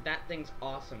fruit. That thing's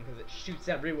awesome because it shoots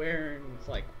everywhere and it's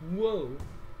like, whoa.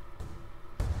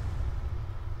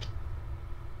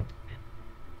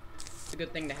 It's a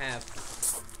good thing to have.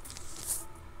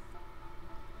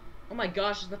 Oh my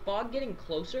gosh, is the fog getting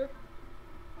closer?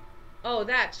 Oh,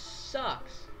 that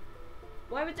sucks.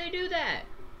 Why would they do that?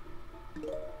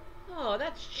 Oh,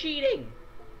 that's cheating.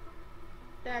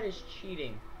 That is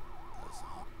cheating.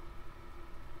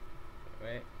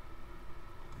 Wait.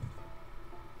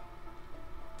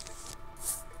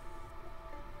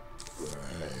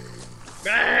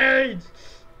 Raids!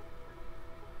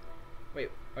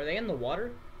 Wait, are they in the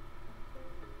water?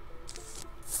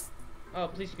 Oh,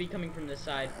 please be coming from this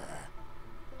side.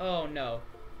 Oh no.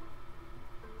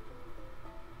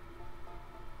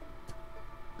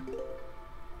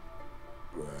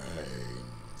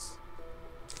 Brains.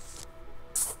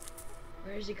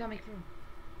 Where is he coming from?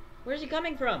 Where is he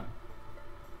coming from?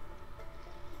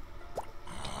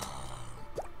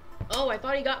 Oh, I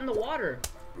thought he got in the water.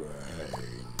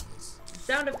 Brains. The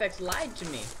sound effects lied to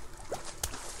me.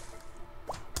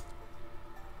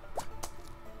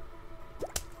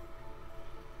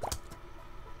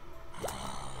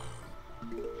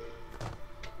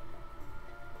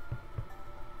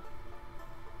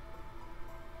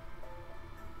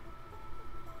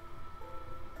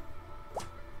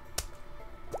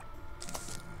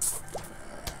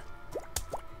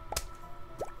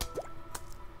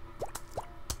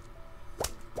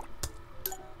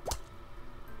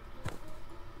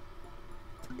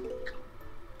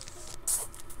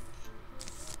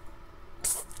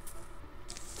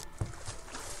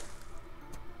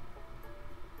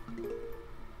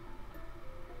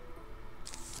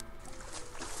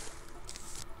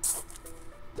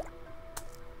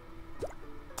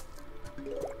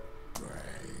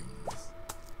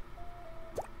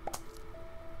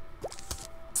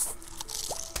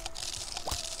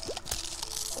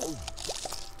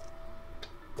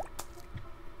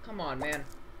 Come on, man.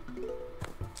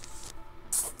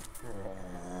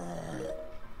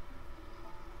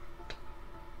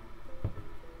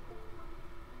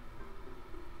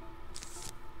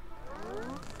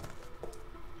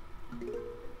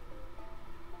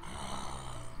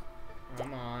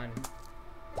 Come on.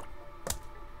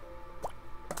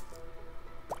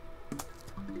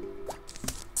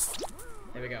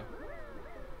 There we go.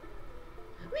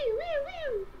 Wee wee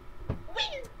wee.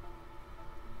 Wee.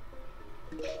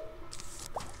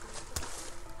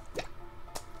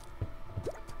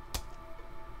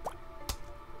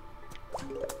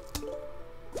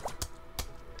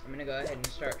 I'm gonna go ahead and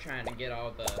start trying to get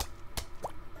all the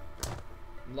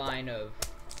line of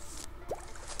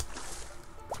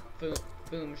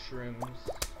boom shrooms.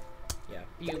 Yeah,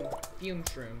 fume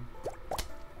shroom.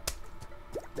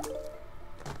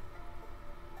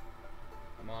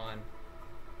 Come on.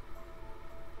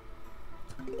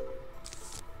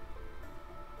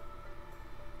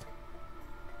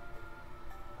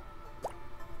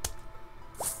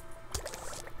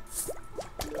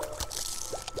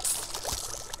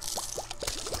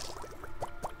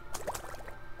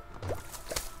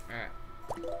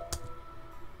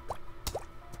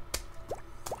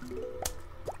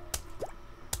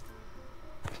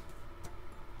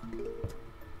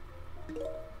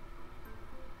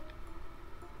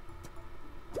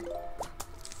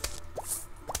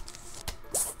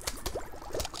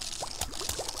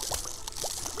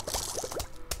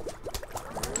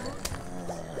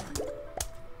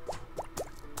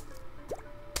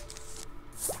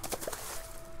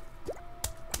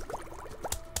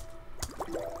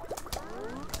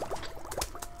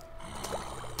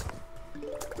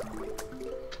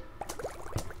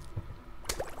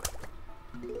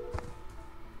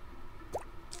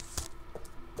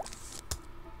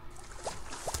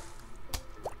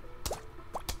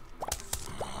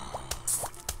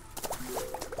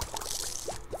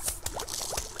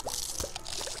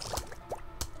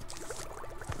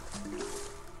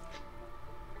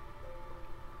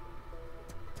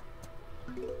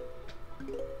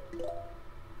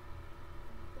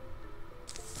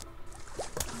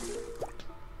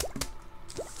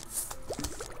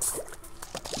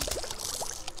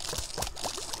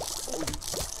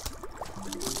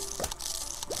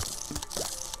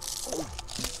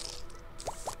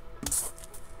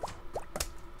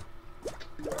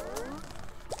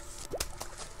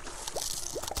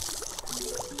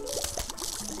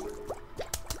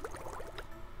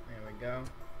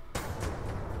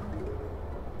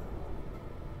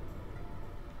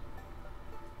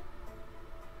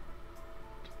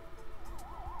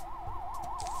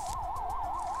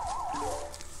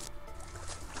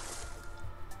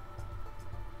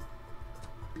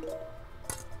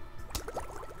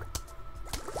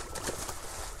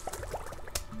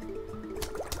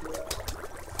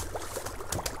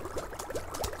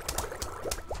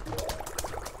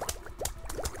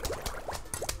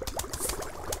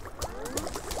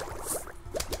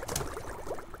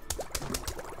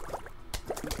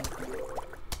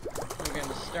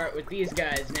 Start with these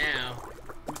guys now.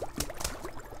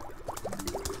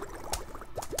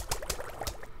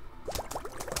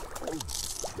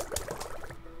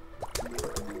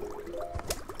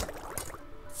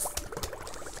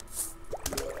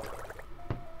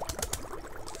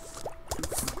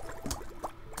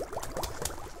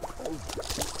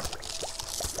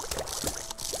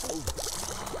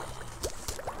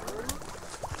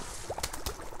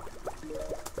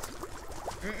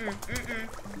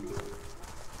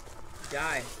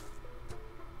 Die.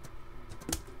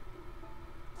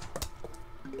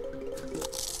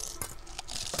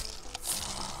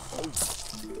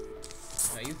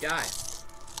 No, you die.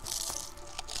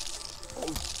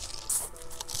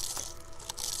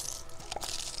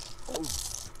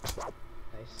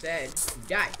 I said you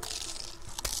die.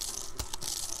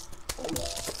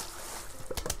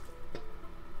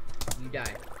 You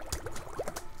die.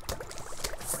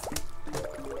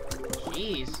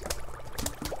 Jeez.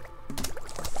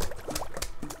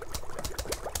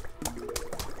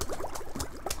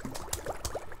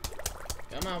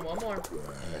 Come on, one more.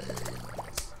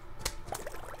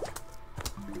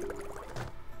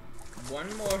 One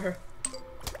more.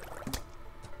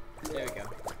 There we go.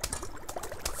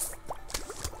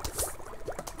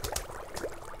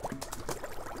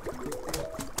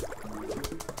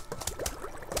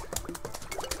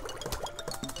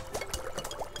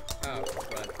 Oh,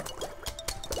 crud.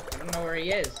 I don't know where he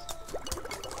is.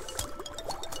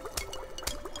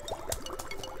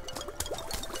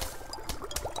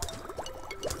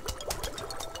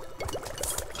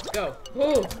 Go.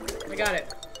 Woo! I got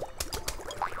it.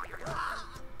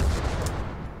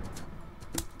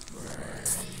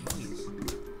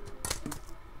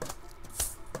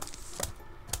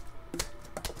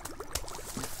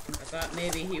 I thought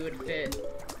maybe he would fit.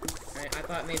 I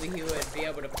thought maybe he would be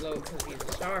able to float because he's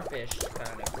a starfish,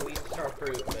 kind of. Well, he's a star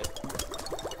fruit, but...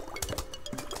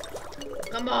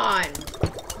 Come on!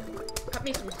 Cut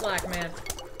me some slack, man.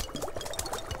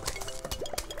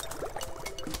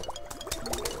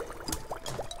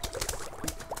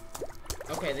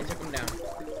 Okay, they took him down.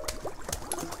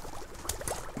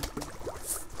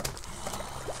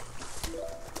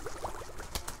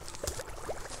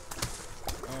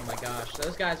 Oh my gosh,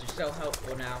 those guys are so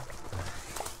helpful now.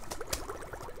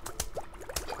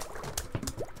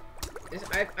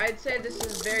 I'd say this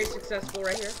is very successful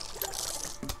right here.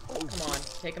 Come on,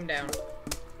 take him down.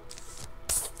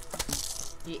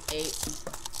 He ate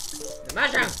the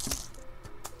mushroom!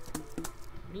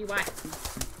 What do you want?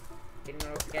 Getting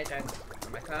notifications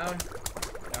on my phone.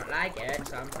 Don't like it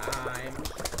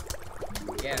sometimes.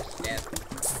 Yes, death.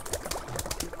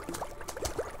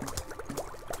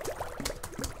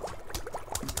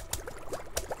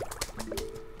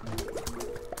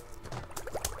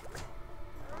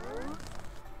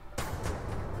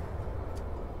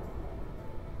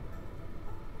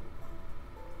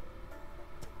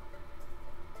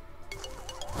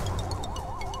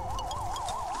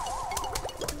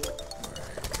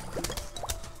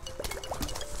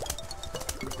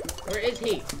 Where is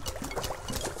he?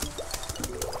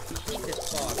 He's this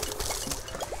fog.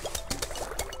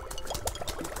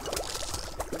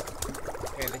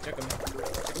 Okay, they took him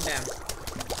down.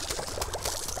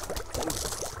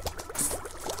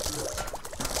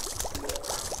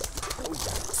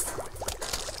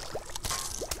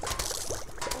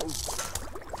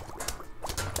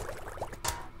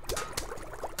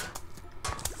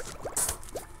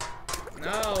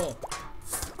 No!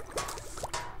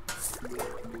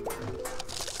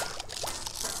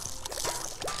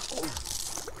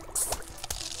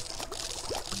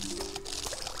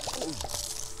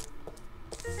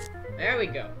 There we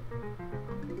go.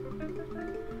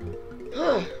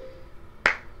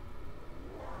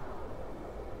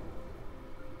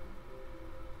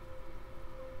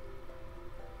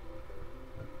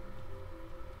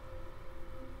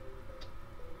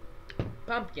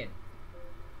 Pumpkin.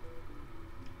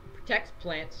 Protects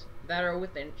plants that are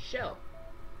within shell.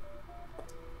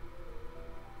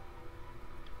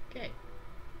 Okay.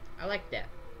 I like that.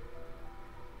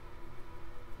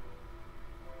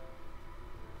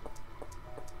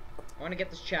 I want to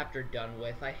get this chapter done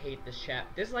with. I hate this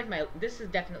chapter. This is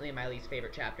definitely my least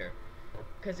favorite chapter.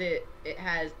 Because it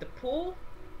has the pool.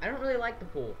 I don't really like the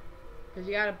pool. Because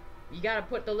you gotta you gotta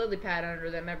put the lily pad under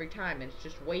them every time, and it's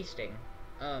just wasting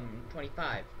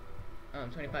 25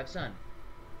 sun.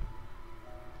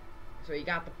 So you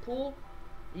got the pool,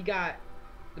 you got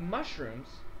the mushrooms.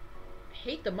 I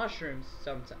hate the mushrooms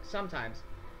sometimes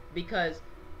because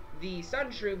the sun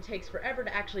shroom takes forever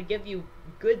to actually give you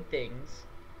good things,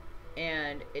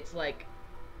 and it's like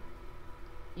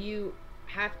you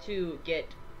have to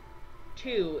get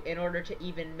 2 in order to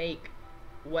even make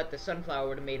what the sunflower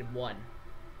would have made in 1.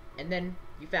 And then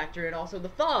you factor in also the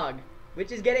fog,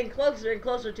 which is getting closer and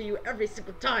closer to you every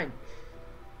single time.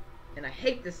 And I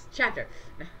hate this chapter.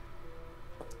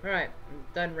 Alright, I'm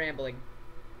done rambling.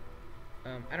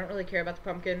 I don't really care about the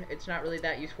pumpkin. It's not really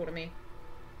that useful to me.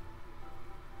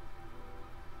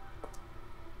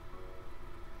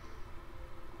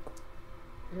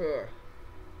 Ugh.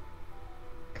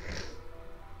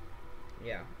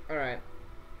 Yeah, alright.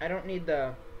 I don't need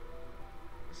the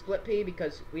split pea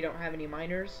because we don't have any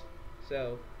miners.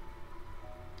 So,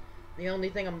 the only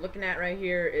thing I'm looking at right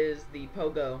here is the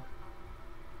pogo.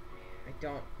 I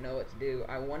don't know what to do.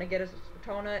 I want to get a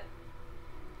Tonut,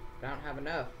 but I don't have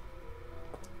enough.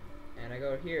 And I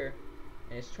go here,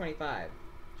 and it's 20,000.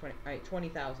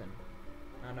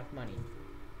 Not enough money.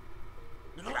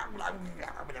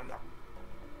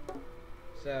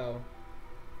 So,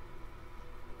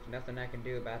 there's nothing I can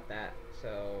do about that.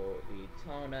 So, the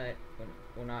Tonut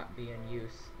will not be in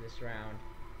use this round.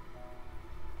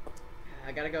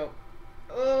 I gotta go.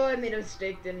 Oh, I made a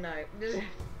mistake, didn't I?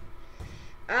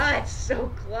 Ah, it's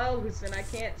so close, and I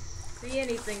can't see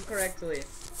anything correctly.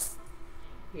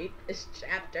 I hate this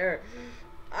chapter.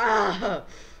 Ah!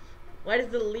 Why does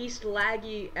the least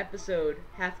laggy episode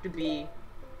have to be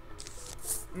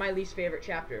my least favorite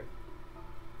chapter?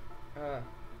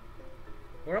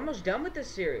 We're almost done with this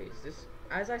series.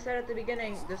 As I said at the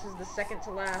beginning, this is the second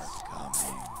to last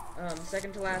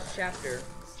chapter,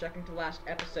 second to last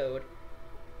episode.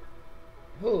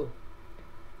 Whew.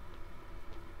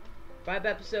 5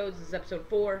 episodes, this is episode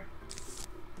 4.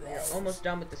 We're almost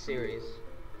done with the series.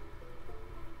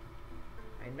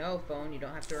 I know, phone, you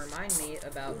don't have to remind me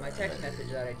about my text message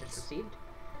that I just received.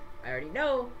 I already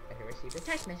know I received a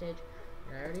text message.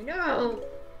 I already know.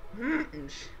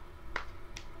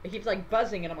 It keeps like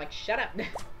buzzing and I'm like, shut up.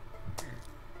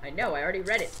 I know, I already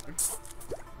read it. I'm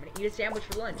gonna eat a sandwich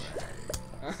for lunch.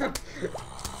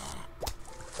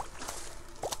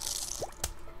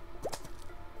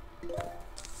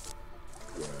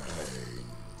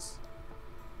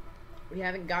 We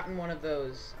haven't gotten one of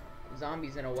those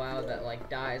zombies in a while that like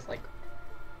dies like.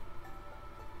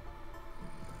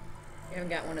 We haven't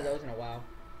got one of those in a while.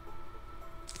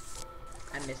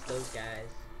 I miss those guys.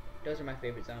 Those are my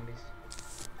favorite zombies.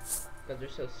 Because they're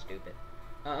so stupid.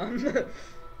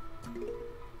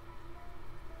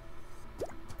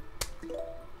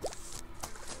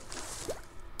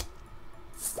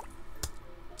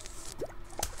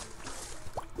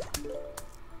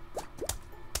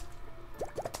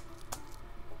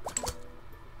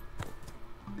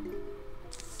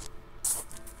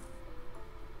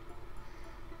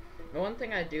 The one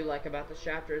thing I do like about this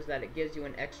chapter is that it gives you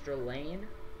an extra lane,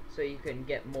 so you can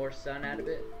get more sun out of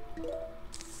it.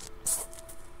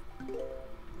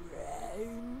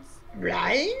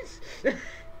 Brains?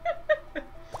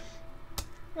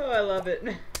 Oh, I love it.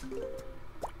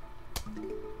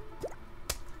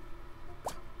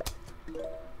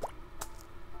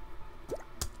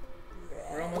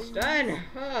 We're almost done.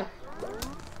 I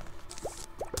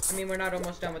mean, we're not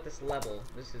almost done with this level.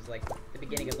 This is like the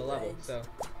beginning of the level, so.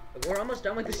 But we're almost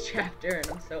done with this chapter, and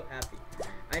I'm so happy.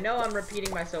 I know I'm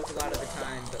repeating myself a lot of the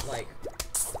time, but like,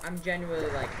 I'm genuinely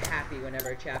like happy whenever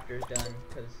a chapter's done,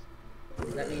 because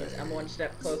that means I'm one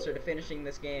step closer to finishing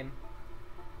this game.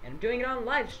 And I'm doing it on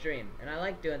live stream, and I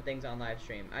like doing things on live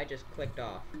stream. I just clicked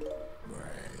off.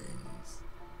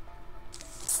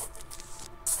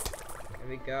 There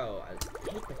we go. I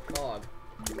hate the fog.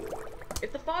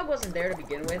 If the fog wasn't there to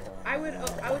begin with, I would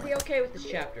be okay with this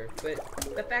chapter. But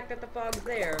the fact that the fog's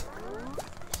there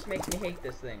just makes me hate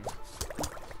this thing.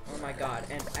 Oh my god!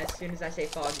 And as soon as I say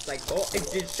fog, it's like, oh,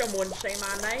 did someone say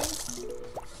my name?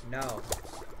 No,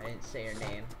 I didn't say your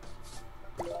name.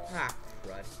 Ah,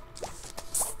 crud.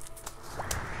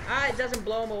 Ah, it doesn't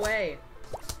blow him away.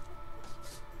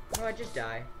 Oh, just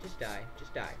die. Just die.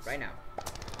 Just die. Right now.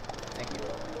 Thank you.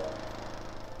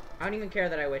 I don't even care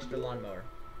that I wasted a lawnmower.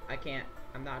 I can't.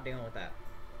 I'm not dealing with that.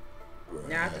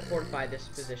 Now I have to fortify this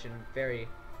position very,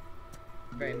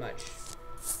 very much.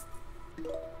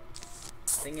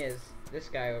 Thing is, this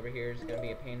guy over here is gonna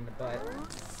be a pain in the butt.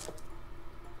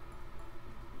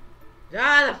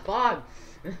 Ah, the fog!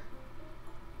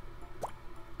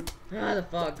 Ah, the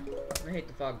fog. I hate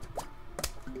the fog.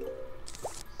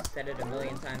 Said it a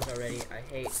million times already. I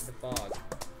hate the fog.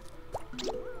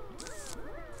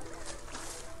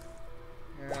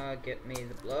 Get me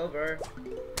the blower.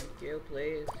 Thank you,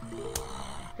 please.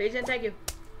 Please and thank you.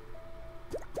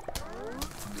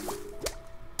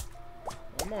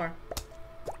 One more.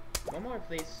 One more,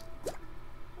 please.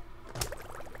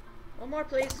 One more,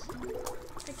 please.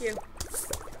 Thank you.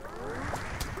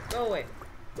 Go away.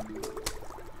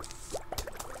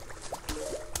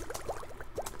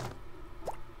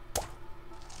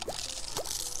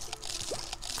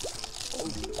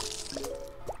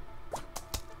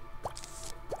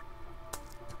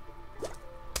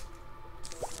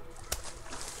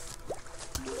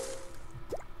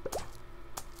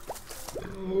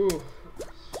 Ooh,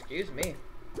 excuse me.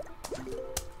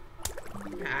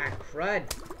 Ah, crud.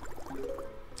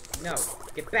 No,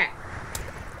 get back.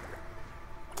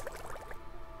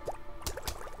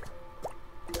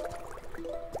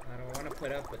 I don't want to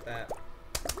put up with that.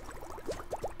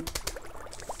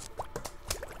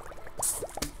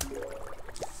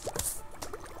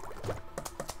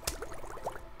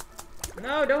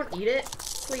 No, don't eat it.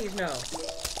 Please, no.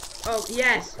 Oh,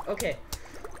 yes. Okay.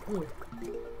 Whew.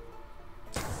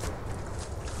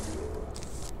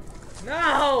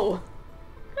 No!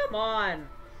 Come on!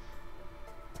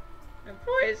 My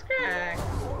voice cracked!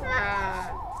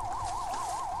 Ah!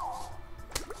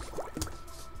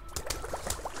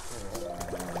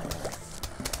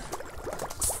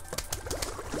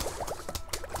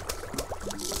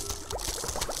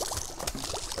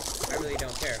 I really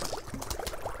don't care.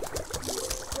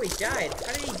 Oh, he died!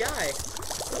 How did he die?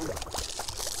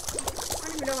 I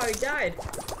don't even know how he died!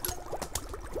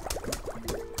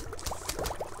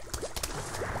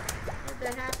 How did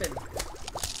that happen?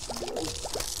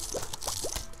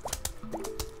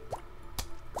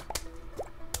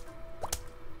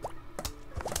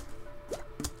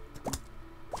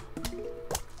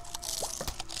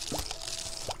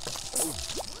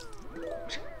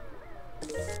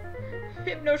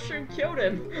 Hypnoshroom killed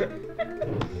him!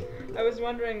 I was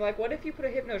wondering, like, what if you put a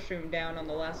Hypnoshroom down on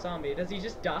the last zombie? Does he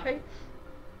just die?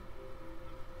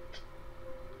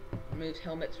 Removes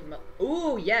helmets from the—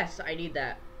 Ooh, yes! I need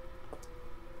that.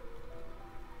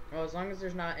 Well, as long as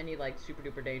there's not any, like, super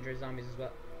duper dangerous zombies as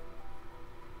well.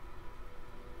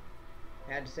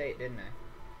 I had to say it, didn't I?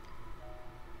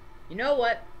 You know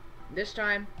what? This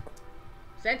time,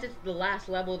 since it's the last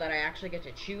level that I actually get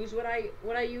to choose what I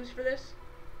use for this,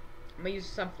 I'm gonna use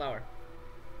sunflower.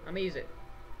 I'm gonna use it.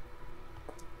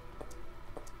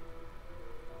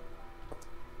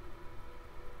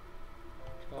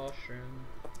 Tall shroom.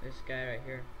 This guy right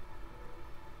here.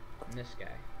 And this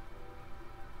guy.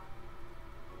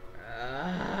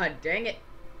 Ah, dang it.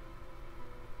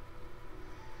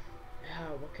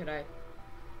 Oh, what could I...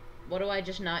 What do I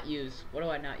just not use? What do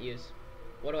I not use?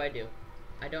 What do I do?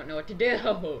 I don't know what to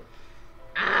do.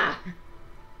 Ah!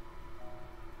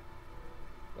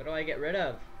 What do I get rid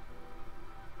of?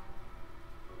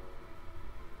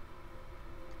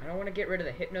 I don't want to get rid of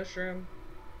the Hypnoshroom.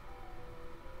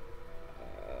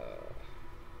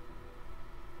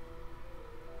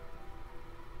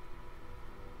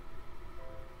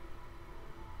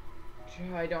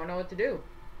 I don't know what to do.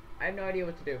 I have no idea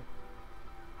what to do.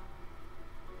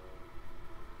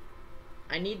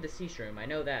 I need the sea shroom. I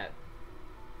know that.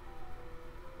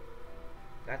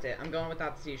 That's it. I'm going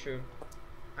without the sea shroom.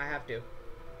 I have to.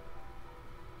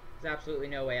 There's absolutely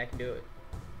no way I can do it.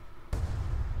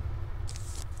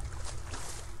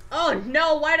 Oh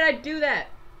no! Why did I do that?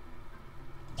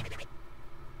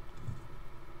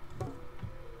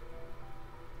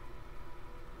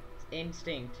 It's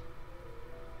instinct.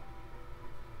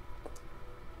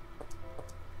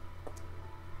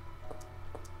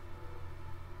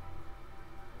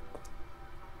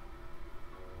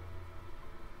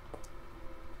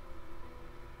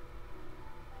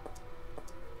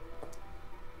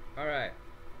 Alright.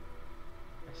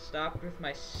 I stopped with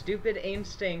my stupid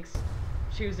instincts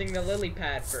choosing the lily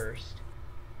pad first.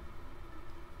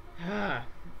 Ah,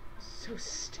 so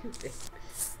stupid.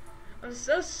 I'm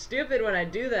so stupid when I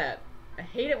do that. I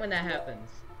hate it when that happens.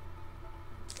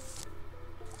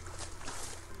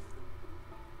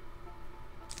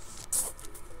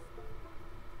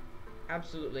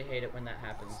 Absolutely hate it when that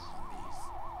happens.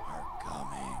 Are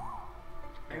coming.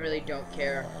 I really don't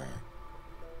care.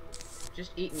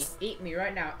 Just eat me. Eat me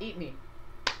right now. Eat me.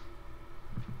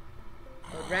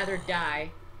 I would rather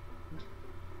die.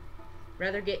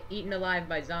 Rather get eaten alive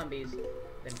by zombies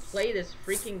than play this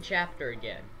freaking chapter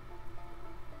again.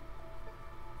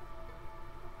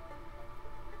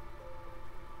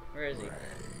 Where is he?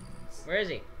 Where is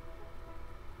he?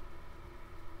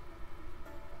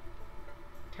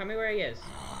 Tell me where he is.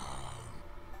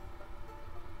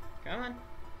 Come on.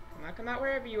 Come on, come out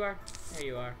wherever you are. There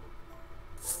you are.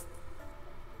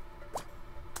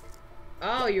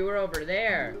 Oh, you were over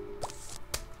there.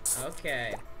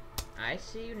 Okay. I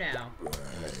see you now.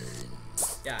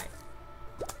 Die.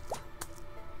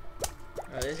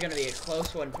 Oh, this is gonna be a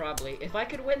close one, probably. If I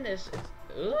could win this,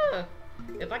 ugh.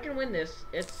 If I can win this,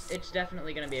 it's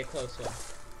definitely gonna be a close one.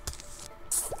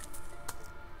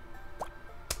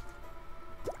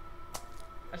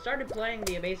 I started playing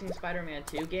the Amazing Spider-Man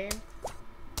 2 game,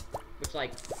 which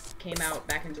like came out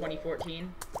back in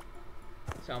 2014.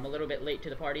 So I'm a little bit late to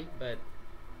the party, but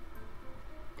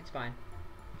it's fine.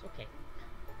 It's okay.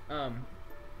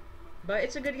 But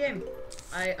it's a good game.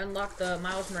 I unlocked the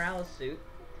Miles Morales suit,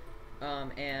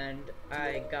 and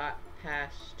I got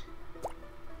past.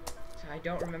 I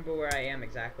don't remember where I am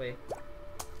exactly.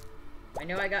 I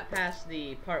know I got past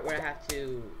the part where I have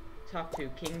to talk to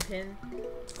Kingpin.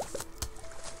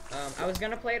 I was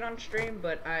gonna play it on stream,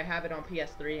 but I have it on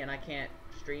PS3 and I can't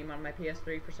stream on my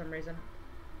PS3 for some reason.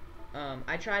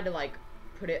 I tried to like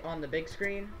put it on the big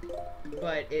screen,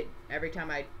 but every time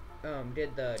I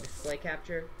did the display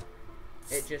capture,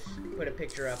 it just put a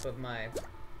picture up of my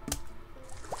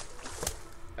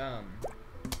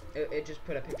it just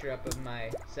put a picture up of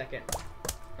my second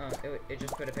it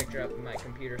just put a picture up of my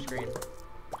computer screen.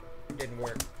 It didn't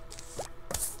work.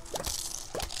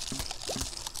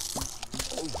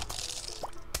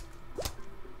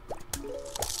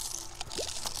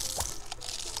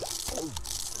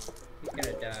 He's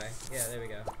gonna die. Yeah, there we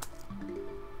go.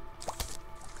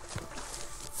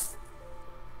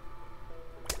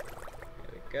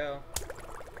 There we go.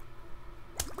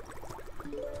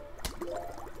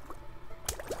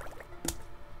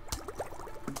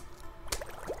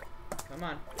 Come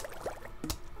on.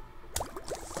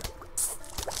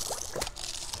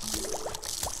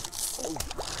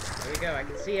 There we go. I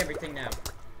can see everything now.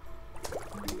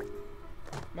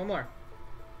 One more.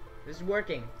 This is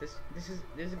working. This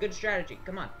is a good strategy.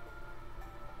 Come on.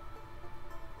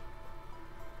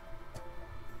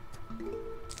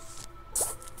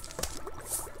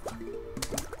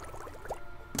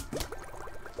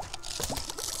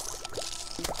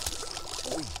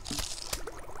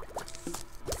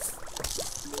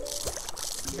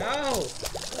 No!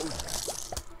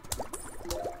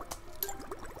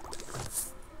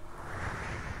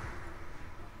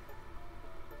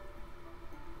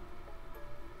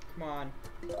 Come on.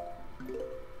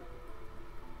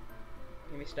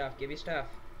 Give me stuff, give me stuff.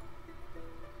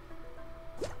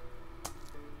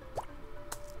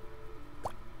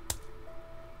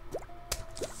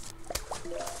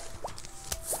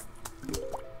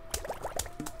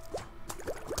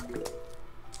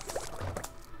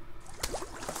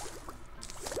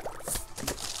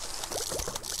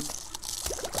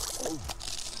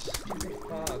 Stupid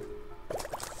fog.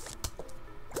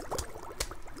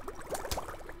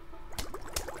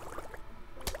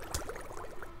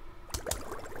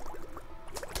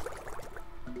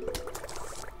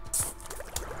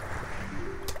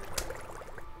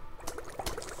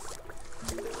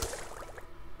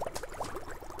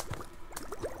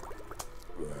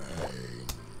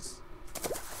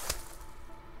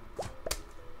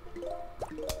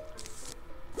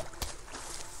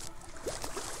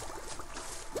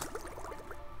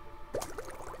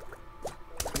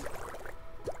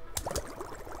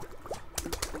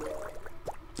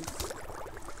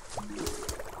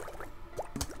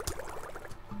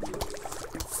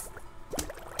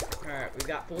 Alright, we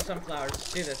got full sunflowers.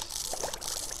 Let's do this.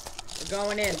 We're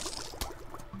going in.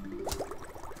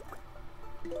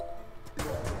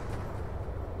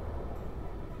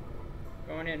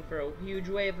 Going in for a huge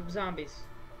wave of zombies.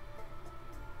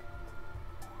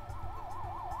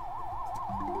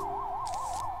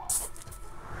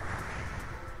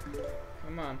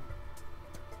 Come on.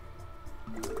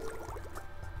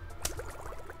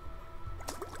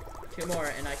 Two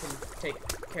more and I can take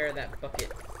care of that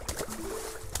bucket.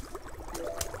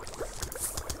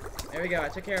 There we go, I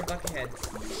took care of Buckethead.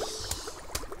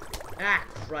 Ah,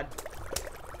 crud.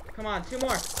 Come on, two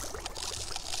more.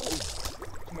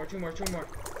 Two more, two more, two more.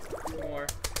 Two more.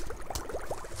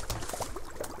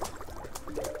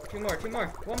 Two more, two more.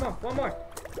 One more, one more.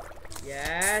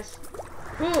 Yes.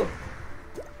 Whew.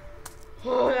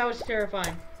 Oh, that was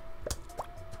terrifying.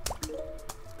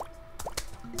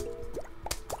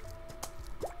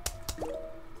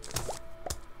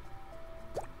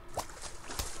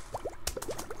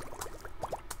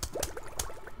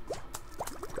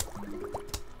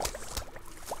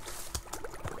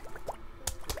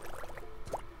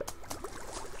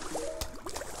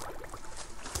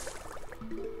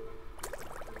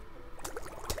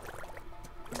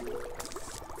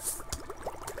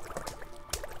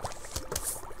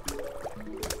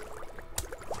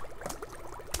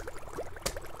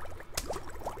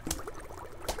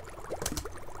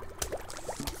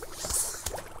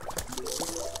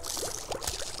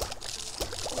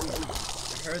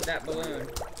 heard that balloon.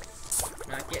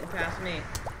 Not getting past me.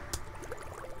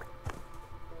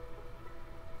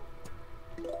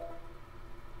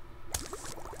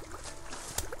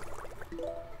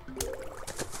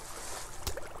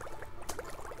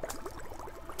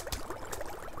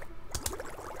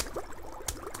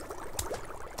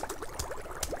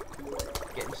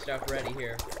 Getting stuff ready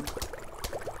here.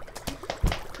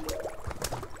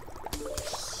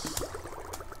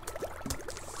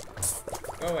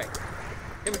 Oh wait,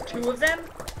 there were 2 of them?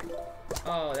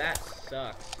 Oh, that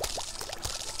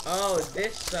sucks. Oh,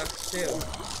 this sucks too.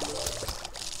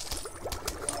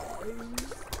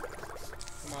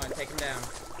 Come on, take him down.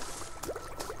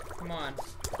 Come on.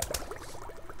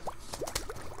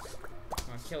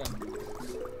 Come on, kill him.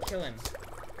 Kill him.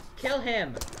 Kill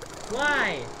him!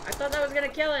 Why? I thought that was gonna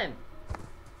kill him!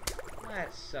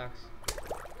 That sucks.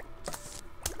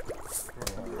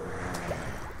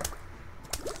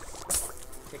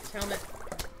 Take his helmet.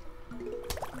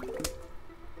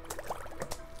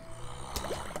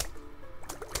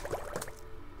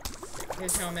 Take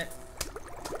his helmet.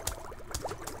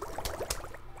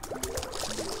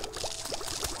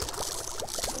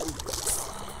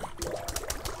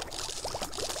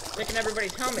 Taking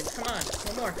everybody's helmets. Come on,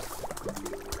 one more.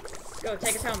 Go,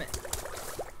 take his helmet.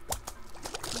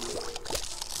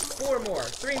 4 more,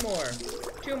 3 more,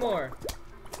 2 more.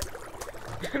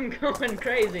 I'm going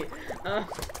crazy.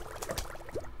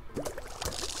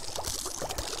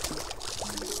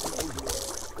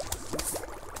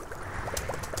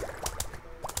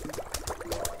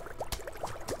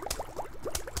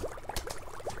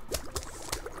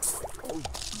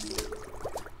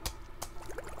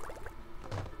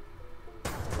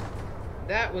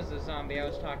 That was the zombie I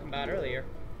was talking about earlier.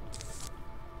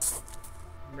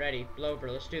 I'm ready. Blover,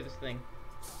 let's do this thing.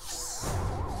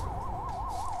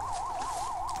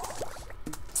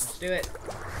 Let's do it.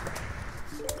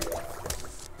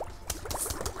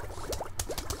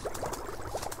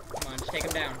 Come on, just take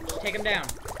him down. Just take him down.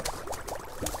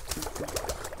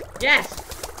 Yes!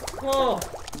 Oh!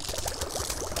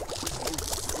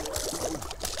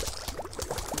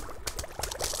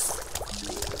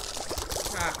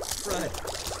 Ah, crud.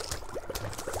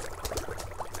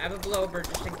 I have a blower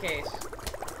just in case.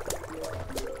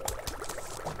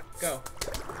 Go.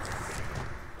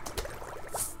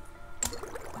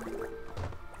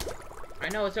 I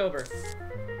know it's over.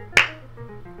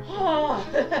 Oh!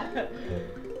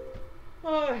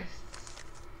 Oh,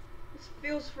 this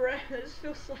feels forever. This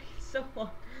feels like so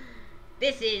long.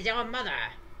 This is your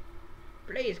mother.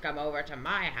 Please come over to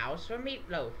my house for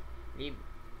meatloaf.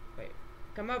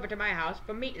 Come over to my house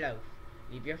for meatloaf.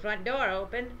 Leave your front door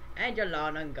open and your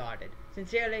lawn unguarded.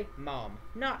 Sincerely, Mom.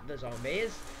 Not the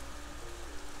zombies.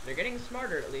 They're getting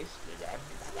smarter at least.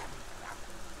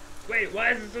 Wait, why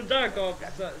is it so dark,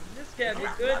 officer? This can't be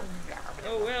good.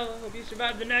 Oh well, hope you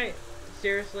survived the night.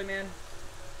 Seriously, man?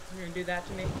 You're gonna do that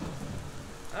to me?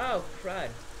 Oh, crud.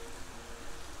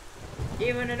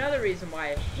 Even another reason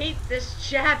why I hate this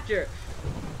chapter.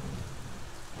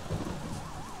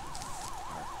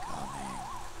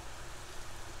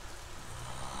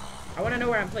 I want to know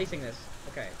where I'm placing this.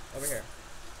 Okay, over here.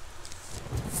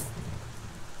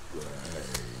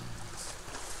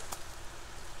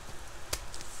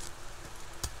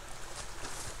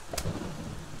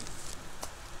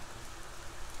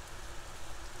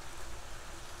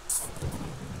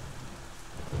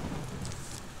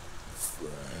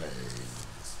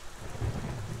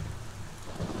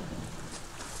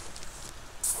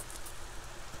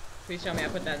 Please tell me I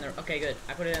put that in the... Okay, good.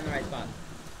 I put it in the right spot.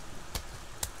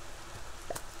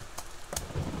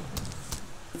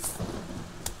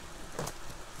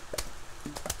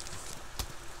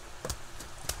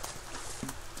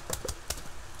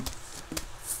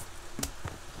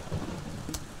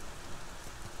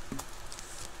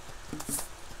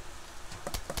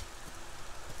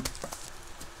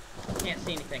 Can't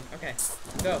see anything. Okay,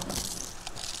 go.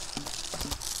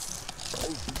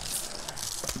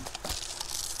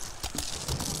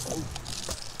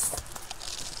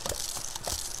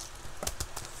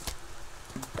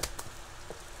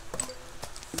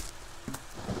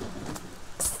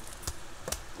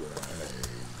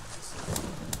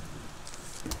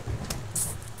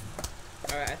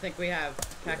 Alright, I think we have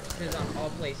cactuses on all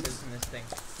places in this thing.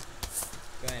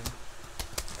 Go ahead.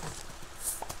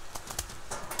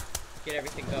 Get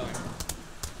everything going.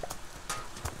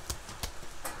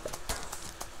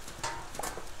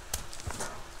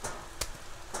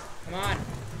 Come on.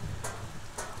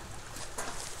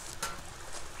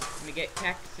 Let me get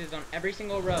cactuses on every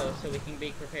single row so we can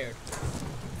be prepared.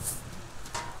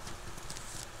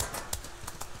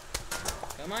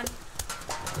 Come on.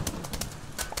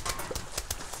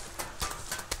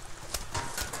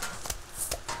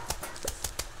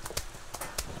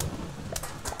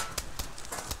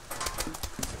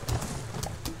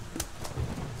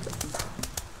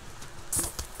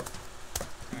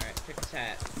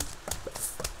 Tick-a-tat.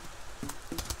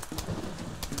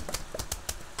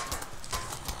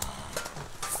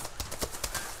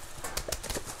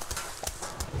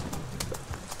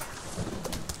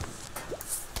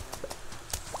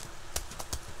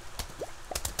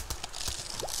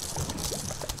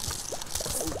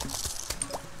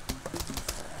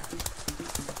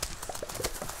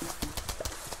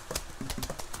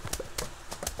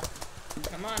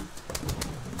 Come on.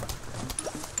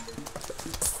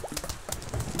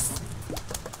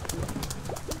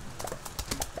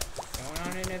 Going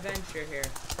on an adventure here.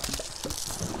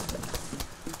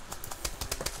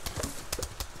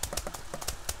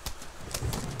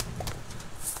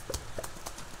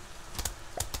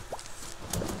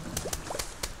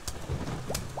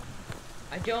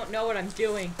 I don't know what I'm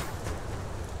doing.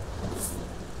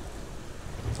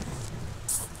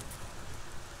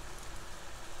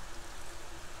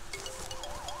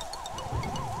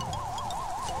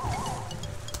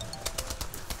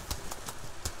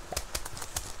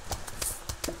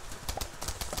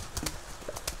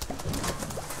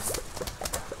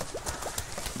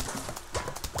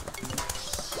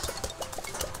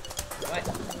 What?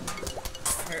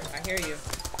 I hear you.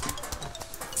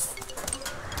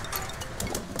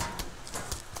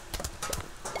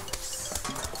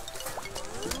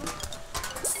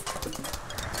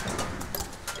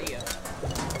 See ya.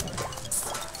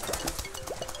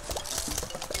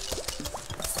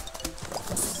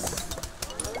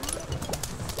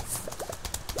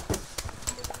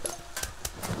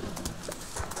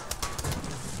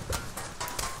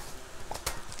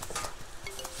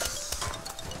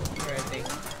 Where is he?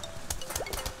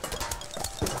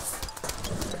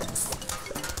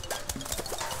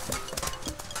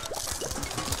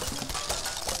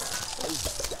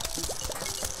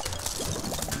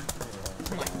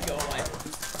 Oh my god.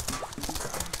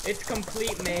 It's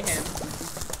complete mayhem.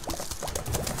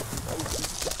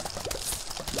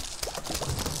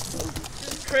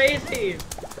 This is crazy.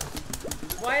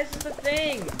 Why is this a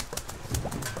thing?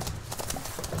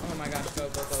 Oh my gosh, go,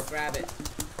 go, go. Grab it.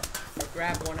 Or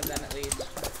grab one of them at least.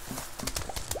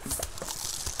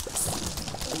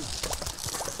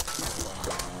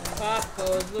 Pop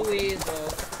goes the weasel.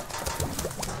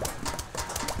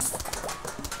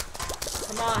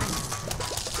 Come on.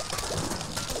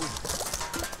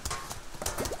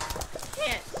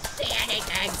 Can't see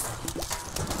anything.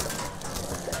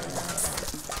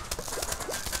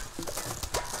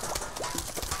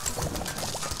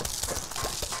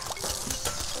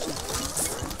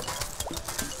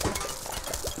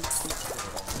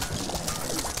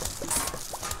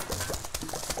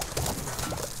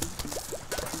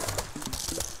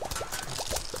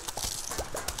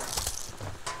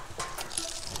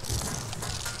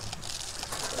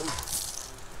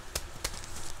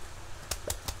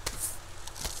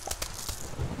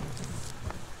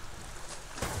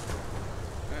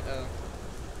 Uh-oh.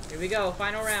 Here we go,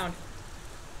 final round.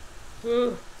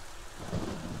 Whew.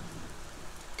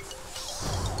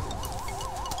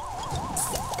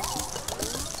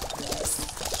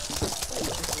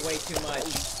 This is way too much.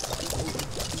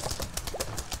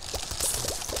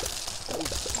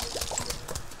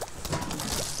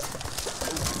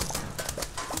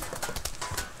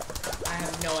 I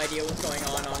have no idea what's going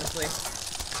on, honestly.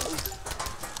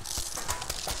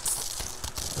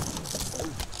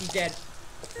 He's dead.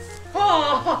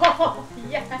 Oh,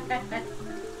 yes!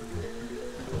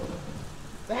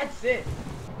 That's it.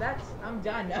 I'm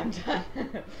done. I'm done.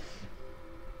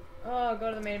 Oh, go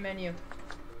to the main menu.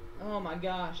 Oh my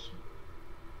gosh.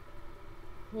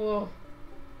 Whoa.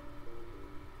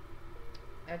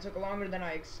 That took longer than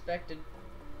I expected.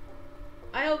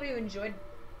 I hope you enjoyed.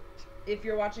 If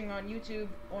you're watching on YouTube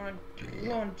or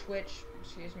on Twitch,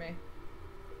 excuse me.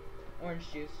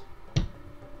 Orange juice.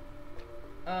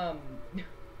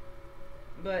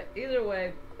 But either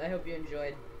way, I hope you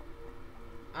enjoyed.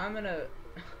 I'm gonna...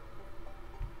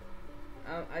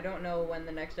 I don't know when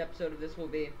the next episode of this will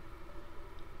be.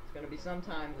 It's gonna be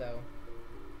sometime, though.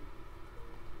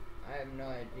 I have no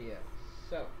idea.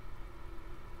 So...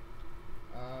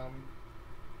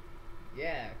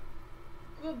 yeah.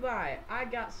 Goodbye. I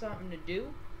got something to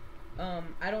do.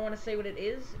 I don't want to say what it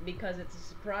is, because it's a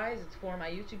surprise. It's for my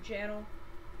YouTube channel.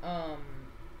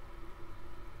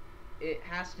 It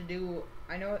has to do...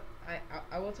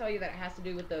 I will tell you that it has to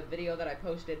do with the video that I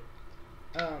posted,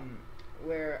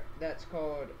 where that's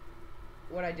called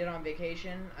What I Did on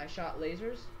Vacation. I Shot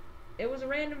Lasers. It was a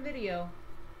random video,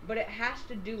 but it has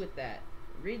to do with that.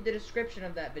 Read the description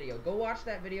of that video. Go watch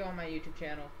that video on my YouTube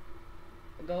channel.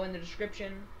 Go in the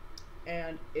description,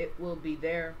 and it will be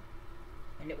there,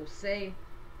 and it will say,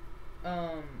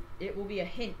 it will be a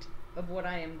hint of what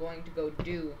I am going to go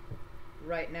do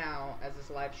right now as this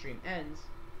live stream ends.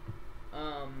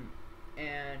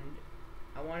 And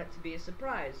I want it to be a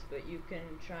surprise, but you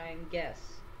can try and guess.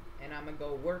 And I'm gonna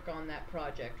go work on that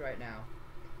project right now.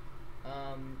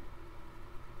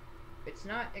 It's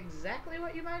not exactly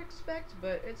what you might expect,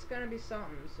 but it's gonna be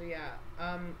something. So yeah,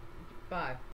 bye.